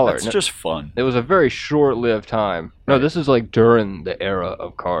 $1. That's No, just fun. it was a very short-lived time. No, Right. this is like during the era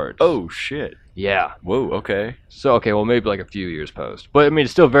of cards. Oh, shit. Yeah. Whoa, okay. So, okay, well, maybe like a few years post. But, I mean,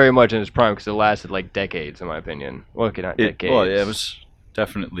 it's still very much in its prime because it lasted like decades, in my opinion. Well, okay, not decades. Well, yeah, it was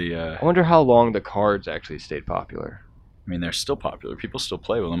definitely... I wonder how long the cards actually stayed popular. I mean, they're still popular. People still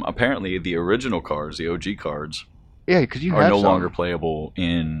play with them. Apparently, the original cards, the OG cards, Yeah, because you are have no some. longer playable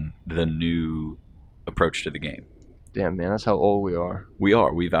in the new approach to the game. Damn, man, that's how old we are.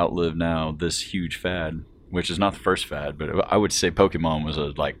 We've outlived now this huge fad, which is not the first fad, but I would say Pokemon was a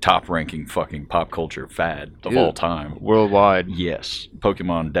like top ranking fucking pop culture fad of Dude. all time. Worldwide. Yes,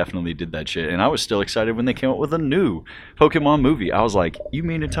 Pokemon definitely did that shit, and I was still excited when they came up with a new Pokemon movie. I was like, you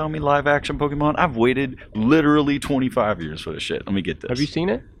mean to tell me live action Pokemon? I've waited literally 25 years for this shit. Let me get this. Have you seen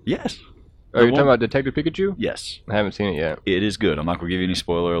it? Yes. Are The you one- talking about Detective Pikachu? Yes. I haven't seen it yet. It is good. I'm not going to give you any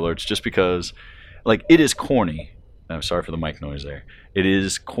spoiler alerts just because, like, it is corny. I'm sorry for the mic noise there. It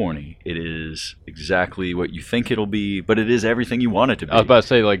is corny. It is exactly what you think it'll be, but it is everything you want it to be. I was about to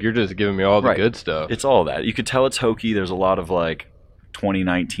say, like, you're just giving me all the Right. good stuff. It's all that. You could tell it's hokey. There's a lot of, like,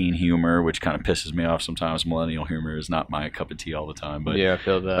 2019 humor, which kind of pisses me off sometimes. Millennial humor is not my cup of tea all the time. But, yeah, I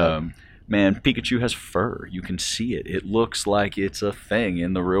feel that. man, Pikachu has fur. You can see it. It looks like it's a thing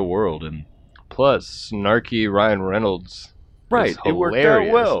in the real world. And Plus, snarky Ryan Reynolds. right, is it worked out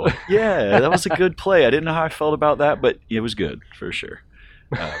hilarious. well. Yeah, that was a good play. I didn't know how I felt about that, but it was good for sure.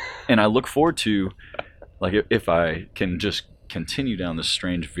 And I look forward to, like, if I can just continue down this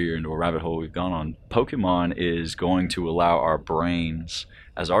strange veer into a rabbit hole we've gone on. Pokemon is going to allow our brains,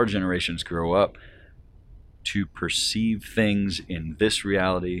 as our generations grow up, to perceive things in this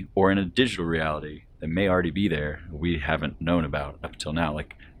reality or in a digital reality that may already be there we haven't known about up until now.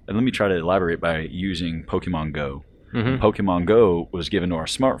 Like, and let me try to elaborate by using Pokemon Go. Mhm. Pokemon Go was given to our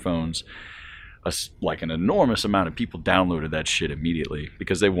smartphones, like an enormous amount of people downloaded that shit immediately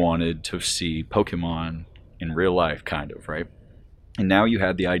because they wanted to see Pokemon in real life, kind of, right? And now you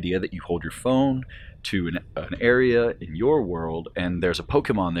have the idea that you hold your phone to an area in your world, and there's a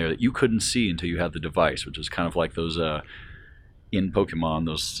Pokemon there that you couldn't see until you had the device, which is kind of like those in Pokemon,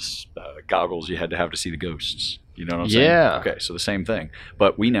 those goggles you had to have see the ghosts. You know what I'm saying? Yeah. Okay, so the same thing.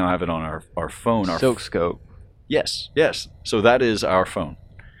 But we now have it on our phone. Silk Scope. Yes, yes. So that is our phone.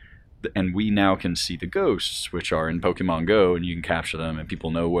 And we now can see the ghosts, which are in Pokemon Go, and you can capture them, and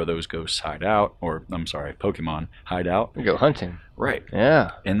people know where those ghosts hide out, or, I'm sorry, Pokemon hide out. We go hunting. Right.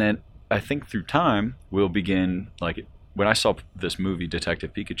 Yeah. And then I think through time, we'll begin, like, when I saw this movie,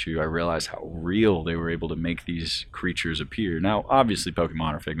 Detective Pikachu, I realized how real they were able to make these creatures appear. Now, obviously,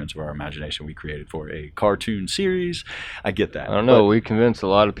 Pokemon are figments of our imagination we created for a cartoon series. I get that. I don't know. but We convinced a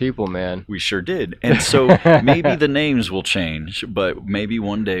lot of people, man. we sure did. And so maybe the names will change, but maybe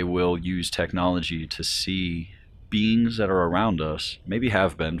one day we'll use technology to see beings that are around us, maybe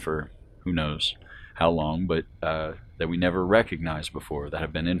have been for who knows how long, but that we never recognized before, that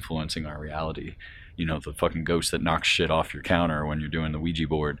have been influencing our reality. You know, the fucking ghost that knocks shit off your counter when you're doing the Ouija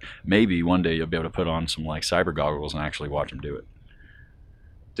board. Maybe one day you'll be able to put on some, like, cyber goggles and actually watch them do it.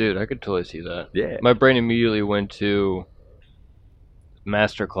 Dude, I could totally see that. Yeah. My brain immediately went to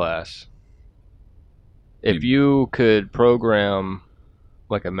Masterclass. If you could program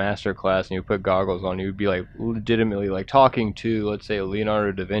like a Masterclass and you put goggles on, you'd be like legitimately like talking to, let's say,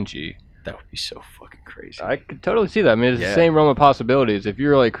 Leonardo da Vinci. That would be so fucking crazy. I could totally see that. I mean, it's Yeah. the same realm of possibilities. If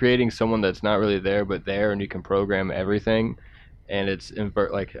you're like creating someone that's not really there but there, and you can program everything, and it's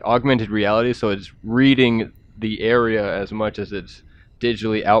like augmented reality, so it's reading the area as much as it's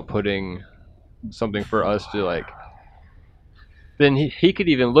digitally outputting something for us to like then he could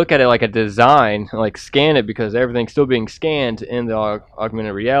even look at it like a design, like scan it because everything's still being scanned in the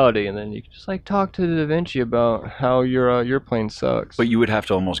augmented reality, and then you can just like talk to Da Vinci about how your plane sucks. But you would have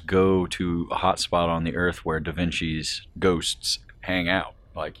to almost go to a hot spot on the Earth where Da Vinci's ghosts hang out.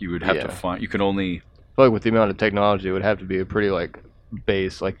 Like you would have to find. You could only. I feel like with the amount of technology, it would have to be a pretty like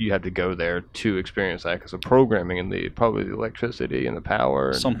base. Like you have to go there to experience that because of programming and probably the electricity and the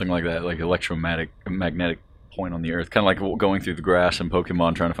power. Something like that, like magnetic point on the Earth, kind of like going through the grass in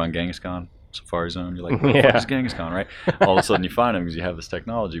Pokemon trying to find Kangaskhan. Safari Zone. You're like, where the fuck is Kangaskhan, right? All of a sudden you find him because you have this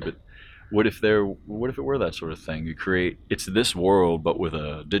technology. But what if it were that sort of thing? You create it's this world but with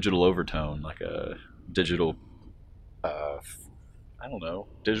a digital overtone, like a digital I don't know,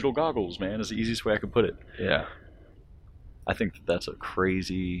 digital goggles, man, is the easiest way I could put it. Yeah. I think that's a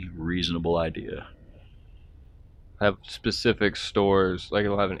crazy, reasonable idea. Have specific stores, like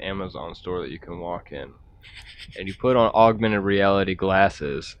it'll have an Amazon store that you can walk in. And you put on augmented reality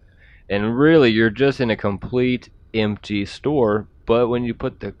glasses, and really you're just in a complete empty store, but when you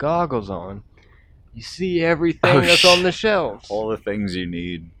put the goggles on, you see everything that's on the shelves. All the things you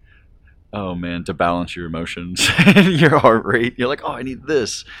need. Oh man, to balance your emotions, your heart rate. You're like, oh, I need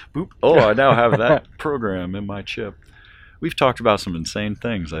this. Boop. Oh, I now have that program in my chip. We've talked about some insane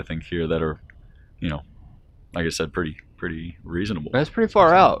things, I think, here that are, like I said, pretty reasonable. That's pretty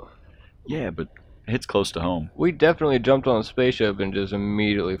far out. Yeah, but it hits close to home. We definitely jumped on a spaceship and just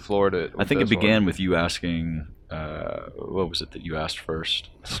immediately floored it. I think it began with you asking, what was it that you asked first?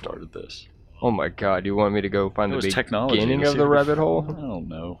 Started this. Oh my God! You want me to go find the beginning of the Let's rabbit hole? I don't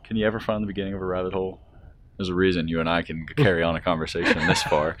know. Can you ever find the beginning of a rabbit hole? There's a reason you and I can carry on a conversation this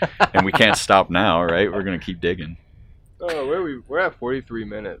far, and we can't stop now, right? We're gonna keep digging. Oh, we're at 43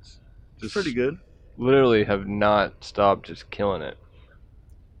 minutes. It's pretty good. Literally have not stopped, just killing it.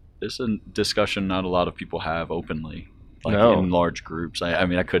 This is a discussion not a lot of people have openly, like No. in large groups. I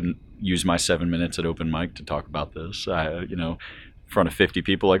mean, I couldn't use my 7 minutes at open mic to talk about this. In front of 50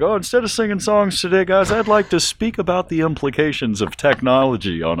 people, like, oh, instead of singing songs today, guys, I'd like to speak about the implications of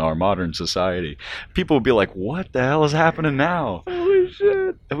technology on our modern society. People would be like, what the hell is happening now? Holy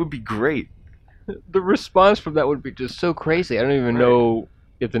shit! That would be great. The response from that would be just so crazy. I don't even know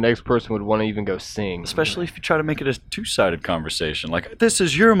if the next person would want to even go sing. Especially if you try to make it a two-sided conversation. Like, this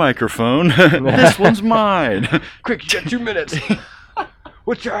is your microphone. This one's mine. Quick, you got 2 minutes.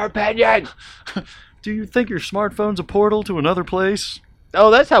 What's your opinion? Do you think your smartphone's a portal to another place?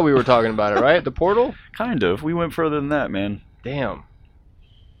 Oh, that's how we were talking about it, right? The portal? Kind of. We went further than that, man. Damn.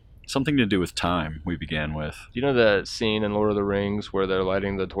 Something to do with time, we began with. You know that scene in Lord of the Rings where they're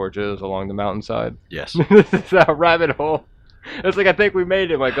lighting the torches along the mountainside? Yes. This is a rabbit hole. It's like, I think we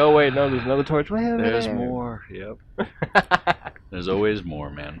made it. I'm like, oh, wait, no, there's another torch. Way over There's there. more. Yep. There's always more,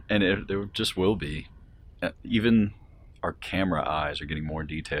 man. And there just will be. Even our camera eyes are getting more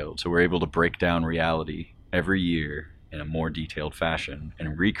detailed. So we're able to break down reality every year in a more detailed fashion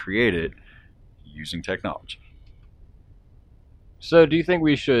and recreate it using technology. So do you think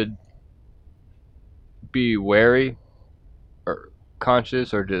we should be wary or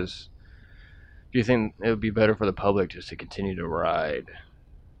conscious, or just do you think it would be better for the public just to continue to ride?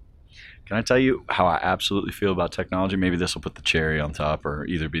 Can I tell you how I absolutely feel about technology? Maybe this will put the cherry on top or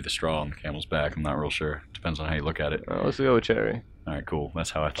either be the straw on the camel's back. I'm not real sure. Depends on how you look at it. Let's go with cherry. All right, cool.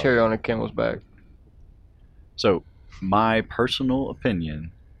 That's how I thought. Cherry on a camel's back. So my personal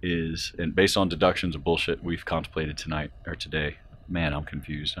opinion is, and based on deductions of bullshit we've contemplated tonight or today, man, I'm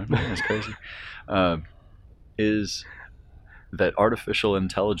confused. That's crazy. Is that artificial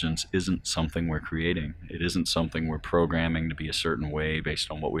intelligence isn't something we're creating. It isn't something we're programming to be a certain way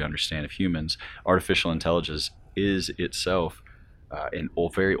based on what we understand of humans. Artificial intelligence is itself an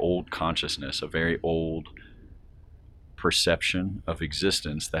very old consciousness, a very old perception of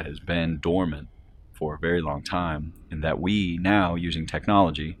existence that has been dormant for a very long time, and that we now, using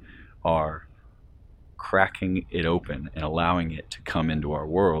technology, are cracking it open and allowing it to come into our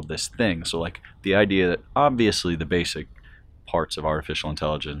world, this thing. So like the idea that obviously the basic parts of artificial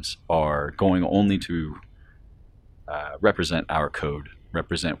intelligence are going only to represent our code,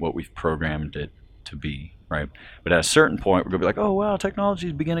 represent what we've programmed it to be, right? But at a certain point, we're going to be like, oh, wow, technology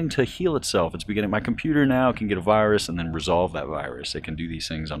is beginning to heal itself. It's beginning, my computer now can get a virus and then resolve that virus. It can do these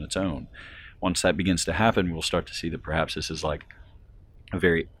things on its own. Once that begins to happen, we'll start to see that perhaps this is like a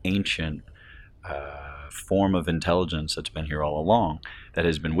very ancient form of intelligence that's been here all along, that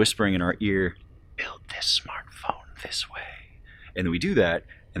has been whispering in our ear, build this smartphone this way. And then we do that,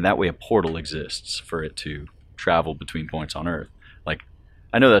 and that way a portal exists for it to travel between points on Earth. Like,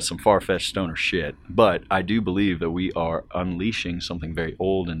 I know that's some far-fetched stoner shit, but I do believe that we are unleashing something very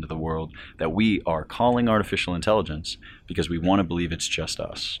old into the world that we are calling artificial intelligence because we want to believe it's just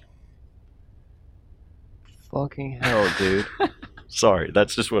us. Fucking hell, dude. Sorry,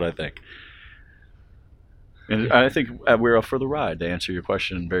 that's just what I think. And I think we're up for the ride. To answer your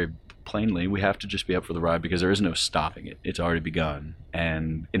question very plainly, we have to just be up for the ride because there is no stopping it. It's already begun.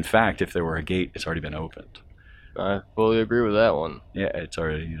 And in fact, if there were a gate, it's already been opened. I fully agree with that one. Yeah, it's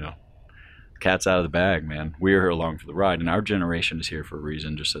already, cat's out of the bag, man. We're along for the ride, and our generation is here for a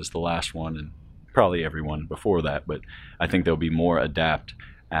reason, just as the last one, and probably everyone before that. But I think there'll be more adapt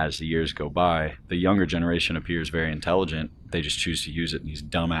as the years go by. The younger generation appears very intelligent. They just choose to use it in these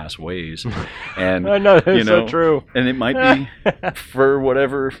dumbass ways. And I know, that's so true. And it might be for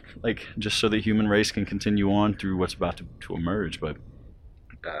whatever, like, just so the human race can continue on through what's about to emerge. But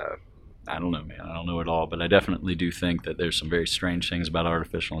I don't know, man. I don't know it all. But I definitely do think that there's some very strange things about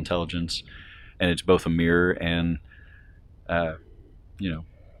artificial intelligence. And it's both a mirror and,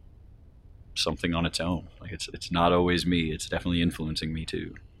 something on its own. Like, it's not always me. It's definitely influencing me,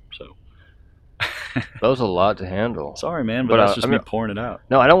 too. So. That was a lot to handle. Sorry, man, but that's just me pouring it out.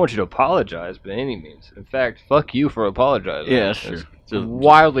 No, I don't want you to apologize by any means. In fact, fuck you for apologizing. Yeah, sure.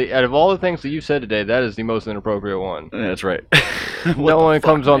 Wildly, out of all the things that you said today, that is the most inappropriate one. Yeah, that's right. No one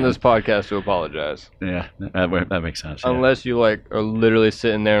comes on this podcast to apologize. Yeah, that makes sense. Unless you are literally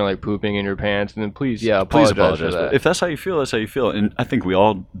sitting there and pooping in your pants, and then please apologize for that. If that's how you feel, that's how you feel. And I think we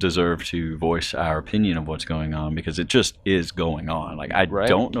all deserve to voice our opinion of what's going on because it just is going on. I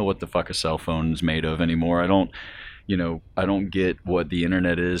don't know what the fuck a cell phone is made of anymore. I don't get what the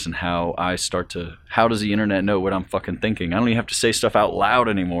internet is and how does the internet know what I'm fucking thinking? I don't even have to say stuff out loud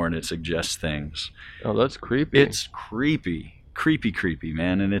anymore and it suggests things. Oh, that's creepy. It's creepy,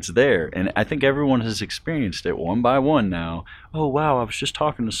 man, and it's there. And I think everyone has experienced it one by one now. Oh, wow, I was just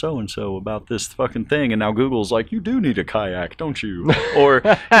talking to so-and-so about this fucking thing, and now Google's like, you do need a kayak, don't you? Or,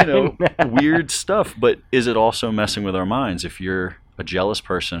 weird stuff. But is it also messing with our minds? If you're a jealous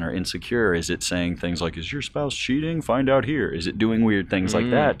person or insecure, is it saying things like, is your spouse cheating? Find out here. Is it doing weird things like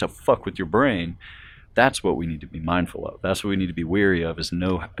that to fuck with your brain? That's what we need to be mindful of. That's what we need to be wary of, is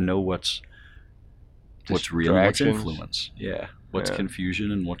know what's real and what's influence. Yeah. What's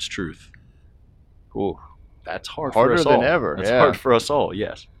confusion and what's truth. Ooh. That's harder for us all. Harder than ever. That's hard for us all,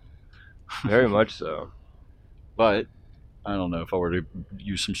 yes. Very much so. But I don't know, if I were to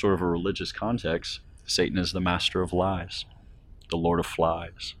use some sort of a religious context, Satan is the master of lies, the Lord of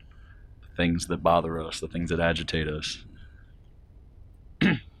flies, the things that bother us, the things that agitate us.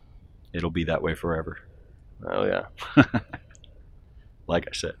 It'll be that way forever. Oh, yeah. Like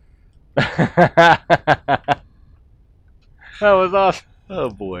I said. That was awesome. Oh,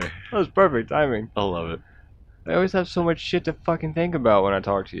 boy. That was perfect timing. I love it. I always have so much shit to fucking think about when I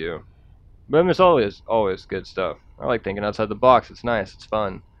talk to you. But it's always good stuff. I like thinking outside the box. It's nice. It's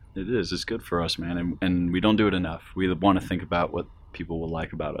fun. It is. It's good for us, man. And we don't do it enough. We want to think about what people will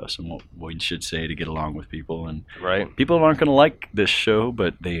like about us and what we should say to get along with people. And people aren't going to like this show,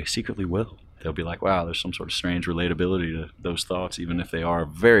 but they secretly will. They'll be like, wow, there's some sort of strange relatability to those thoughts, even if they are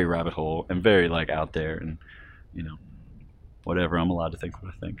very rabbit hole and very out there and, whatever. I'm allowed to think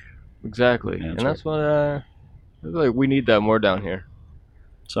what I think. Exactly. Yeah, that's what I feel like we need that more down here.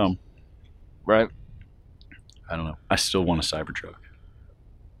 Some. Right? I don't know. I still want a Cybertruck.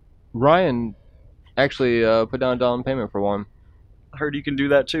 Ryan actually put down a down payment for one. I heard you can do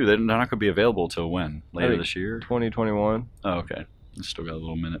that too. They're not going to be available till when? Later this year? 2021. Oh, okay. It's still got a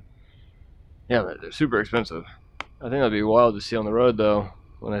little minute. Yeah, but they're super expensive. I think that'd be wild to see on the road, though.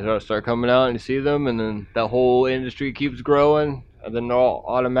 When they start coming out and you see them, and then that whole industry keeps growing, and then they're all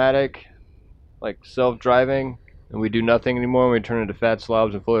automatic, self-driving, and we do nothing anymore, and we turn into fat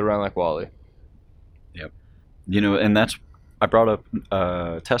slobs and float around like Wally. Yep. And I brought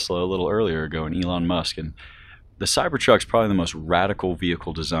up Tesla a little earlier ago, and Elon Musk, and the Cybertruck's probably the most radical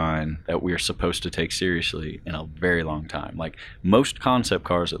vehicle design that we're supposed to take seriously in a very long time. Like, most concept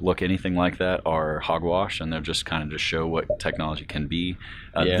cars that look anything like that are hogwash, and they're just kind of just show what technology can be.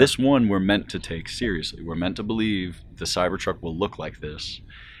 This one we're meant to take seriously. We're meant to believe the Cybertruck will look like this.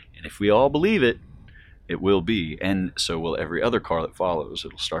 And if we all believe it, it will be. And so will every other car that follows.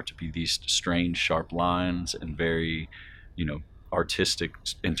 It'll start to be these strange, sharp lines and very, artistic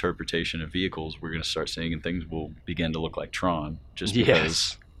interpretation of vehicles we're going to start seeing, and things will begin to look like Tron just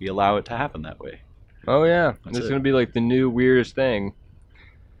because we allow it to happen that way. Oh yeah, it's going to be like the new weirdest thing.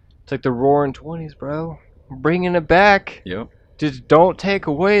 It's like the Roaring 20s, bro. We're bringing it back. Yep. Just don't take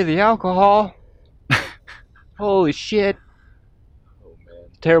away the alcohol. Holy shit. Oh man.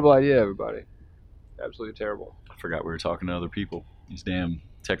 Terrible idea, everybody. Absolutely terrible. I forgot we were talking to other people. These damn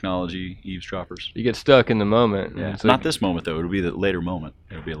technology eavesdroppers. You get stuck in the moment. Yeah, It's not like- this moment though. It'll be the later moment.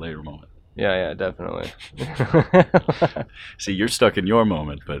 It'll be a later moment. Yeah, definitely. See, you're stuck in your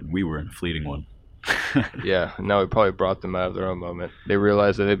moment, but we were in a fleeting one. Yeah, now we probably brought them out of their own moment. They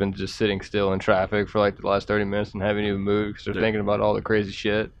realize that they've been just sitting still in traffic for like the last 30 minutes and haven't even moved because they're They're- thinking about all the crazy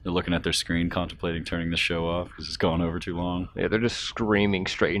shit. They're looking at their screen, contemplating turning the show off because it's gone over too long. Yeah, they're just screaming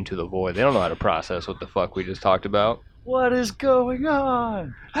straight into the void. They don't know how to process what the fuck we just talked about. What is going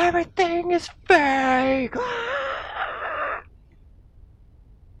on? Everything is fake.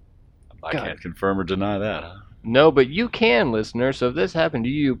 I God. can't confirm or deny that. Huh? No, but you can, listener. So if this happened to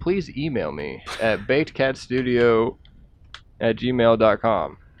you, please email me at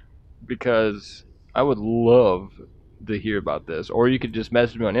bakedcatstudio@gmail.com because I would love to hear about this. Or you could just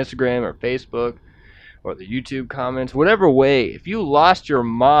message me on Instagram or Facebook or the YouTube comments. Whatever way. If you lost your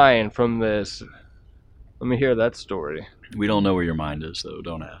mind from this, let me hear that story. We don't know where your mind is, though.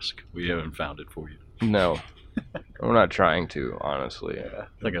 Don't ask. We haven't found it for you. No. I'm not trying to, honestly. I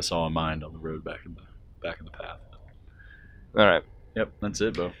think I saw a mind on the road back in the path. All right. Yep, that's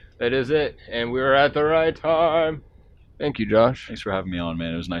it, Bo. That is it. And we're at the right time. Thank you, Josh. Thanks for having me on,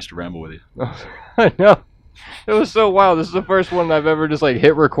 man. It was nice to ramble with you. I know. It was so wild. This is the first one I've ever just like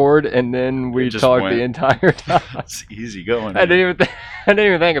hit record and then we It just talked went. the entire time. It's easy going. I didn't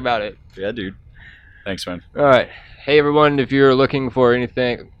even think about it. Yeah, dude. Thanks, man. All right. Hey everyone, if you're looking for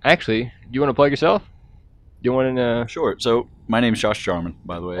anything, actually, you want to plug yourself? You want to? Sure. So, my name's Josh Jarman,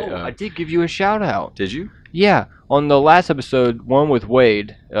 by the way. I did give you a shout out. Did you? Yeah, on the last episode, one with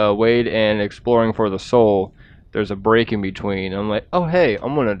Wade, Wade and Exploring for the Soul. There's a break in between. I'm like, oh hey,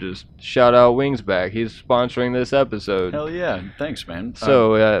 I'm gonna just shout out Wingsback. He's sponsoring this episode. Hell yeah. Thanks, man.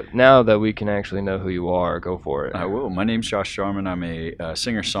 So now that we can actually know who you are, go for it. I will. My name's Josh Jarman. I'm a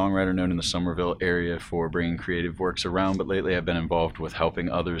singer-songwriter known in the Somerville area for bringing creative works around, but lately I've been involved with helping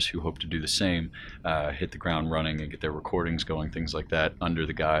others who hope to do the same hit the ground running and get their recordings going, things like that, under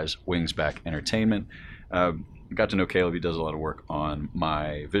the guise Wingsback Entertainment. Got to know Caleb. He does a lot of work on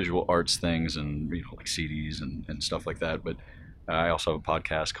my visual arts things and like CDs and stuff like that. But I also have a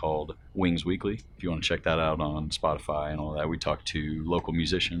podcast called Wings Weekly. If you want to check that out on Spotify and all that, we talk to local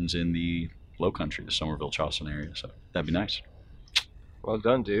musicians in the Low Country, the Somerville, Charleston area. So that'd be nice. Well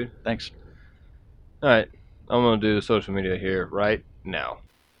done, dude. Thanks. All right, I'm gonna do the social media here right now.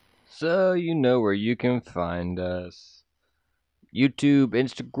 So you know where you can find us. YouTube,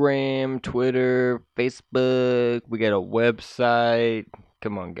 Instagram, Twitter, Facebook. We got a website.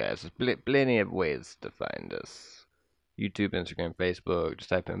 Come on, guys. There's plenty of ways to find us. YouTube, Instagram, Facebook. Just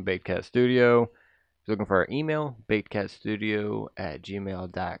type in Baked Cat Studio. If you're looking for our email,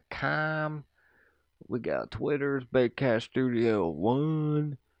 bakedcatstudio@gmail.com. We got Twitter's Baked Cat Studio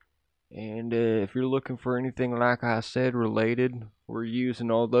 1. And if you're looking for anything like I said related, we're using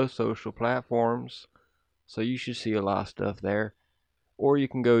all those social platforms. So you should see a lot of stuff there. Or you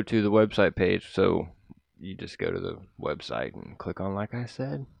can go to the website page. So you just go to the website and click on like I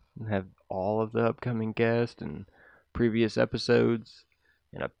said. And have all of the upcoming guests and previous episodes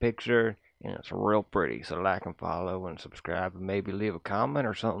and a picture. And it's real pretty. So like and follow and subscribe and maybe leave a comment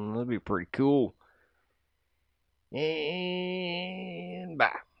or something. That'd be pretty cool. And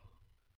bye.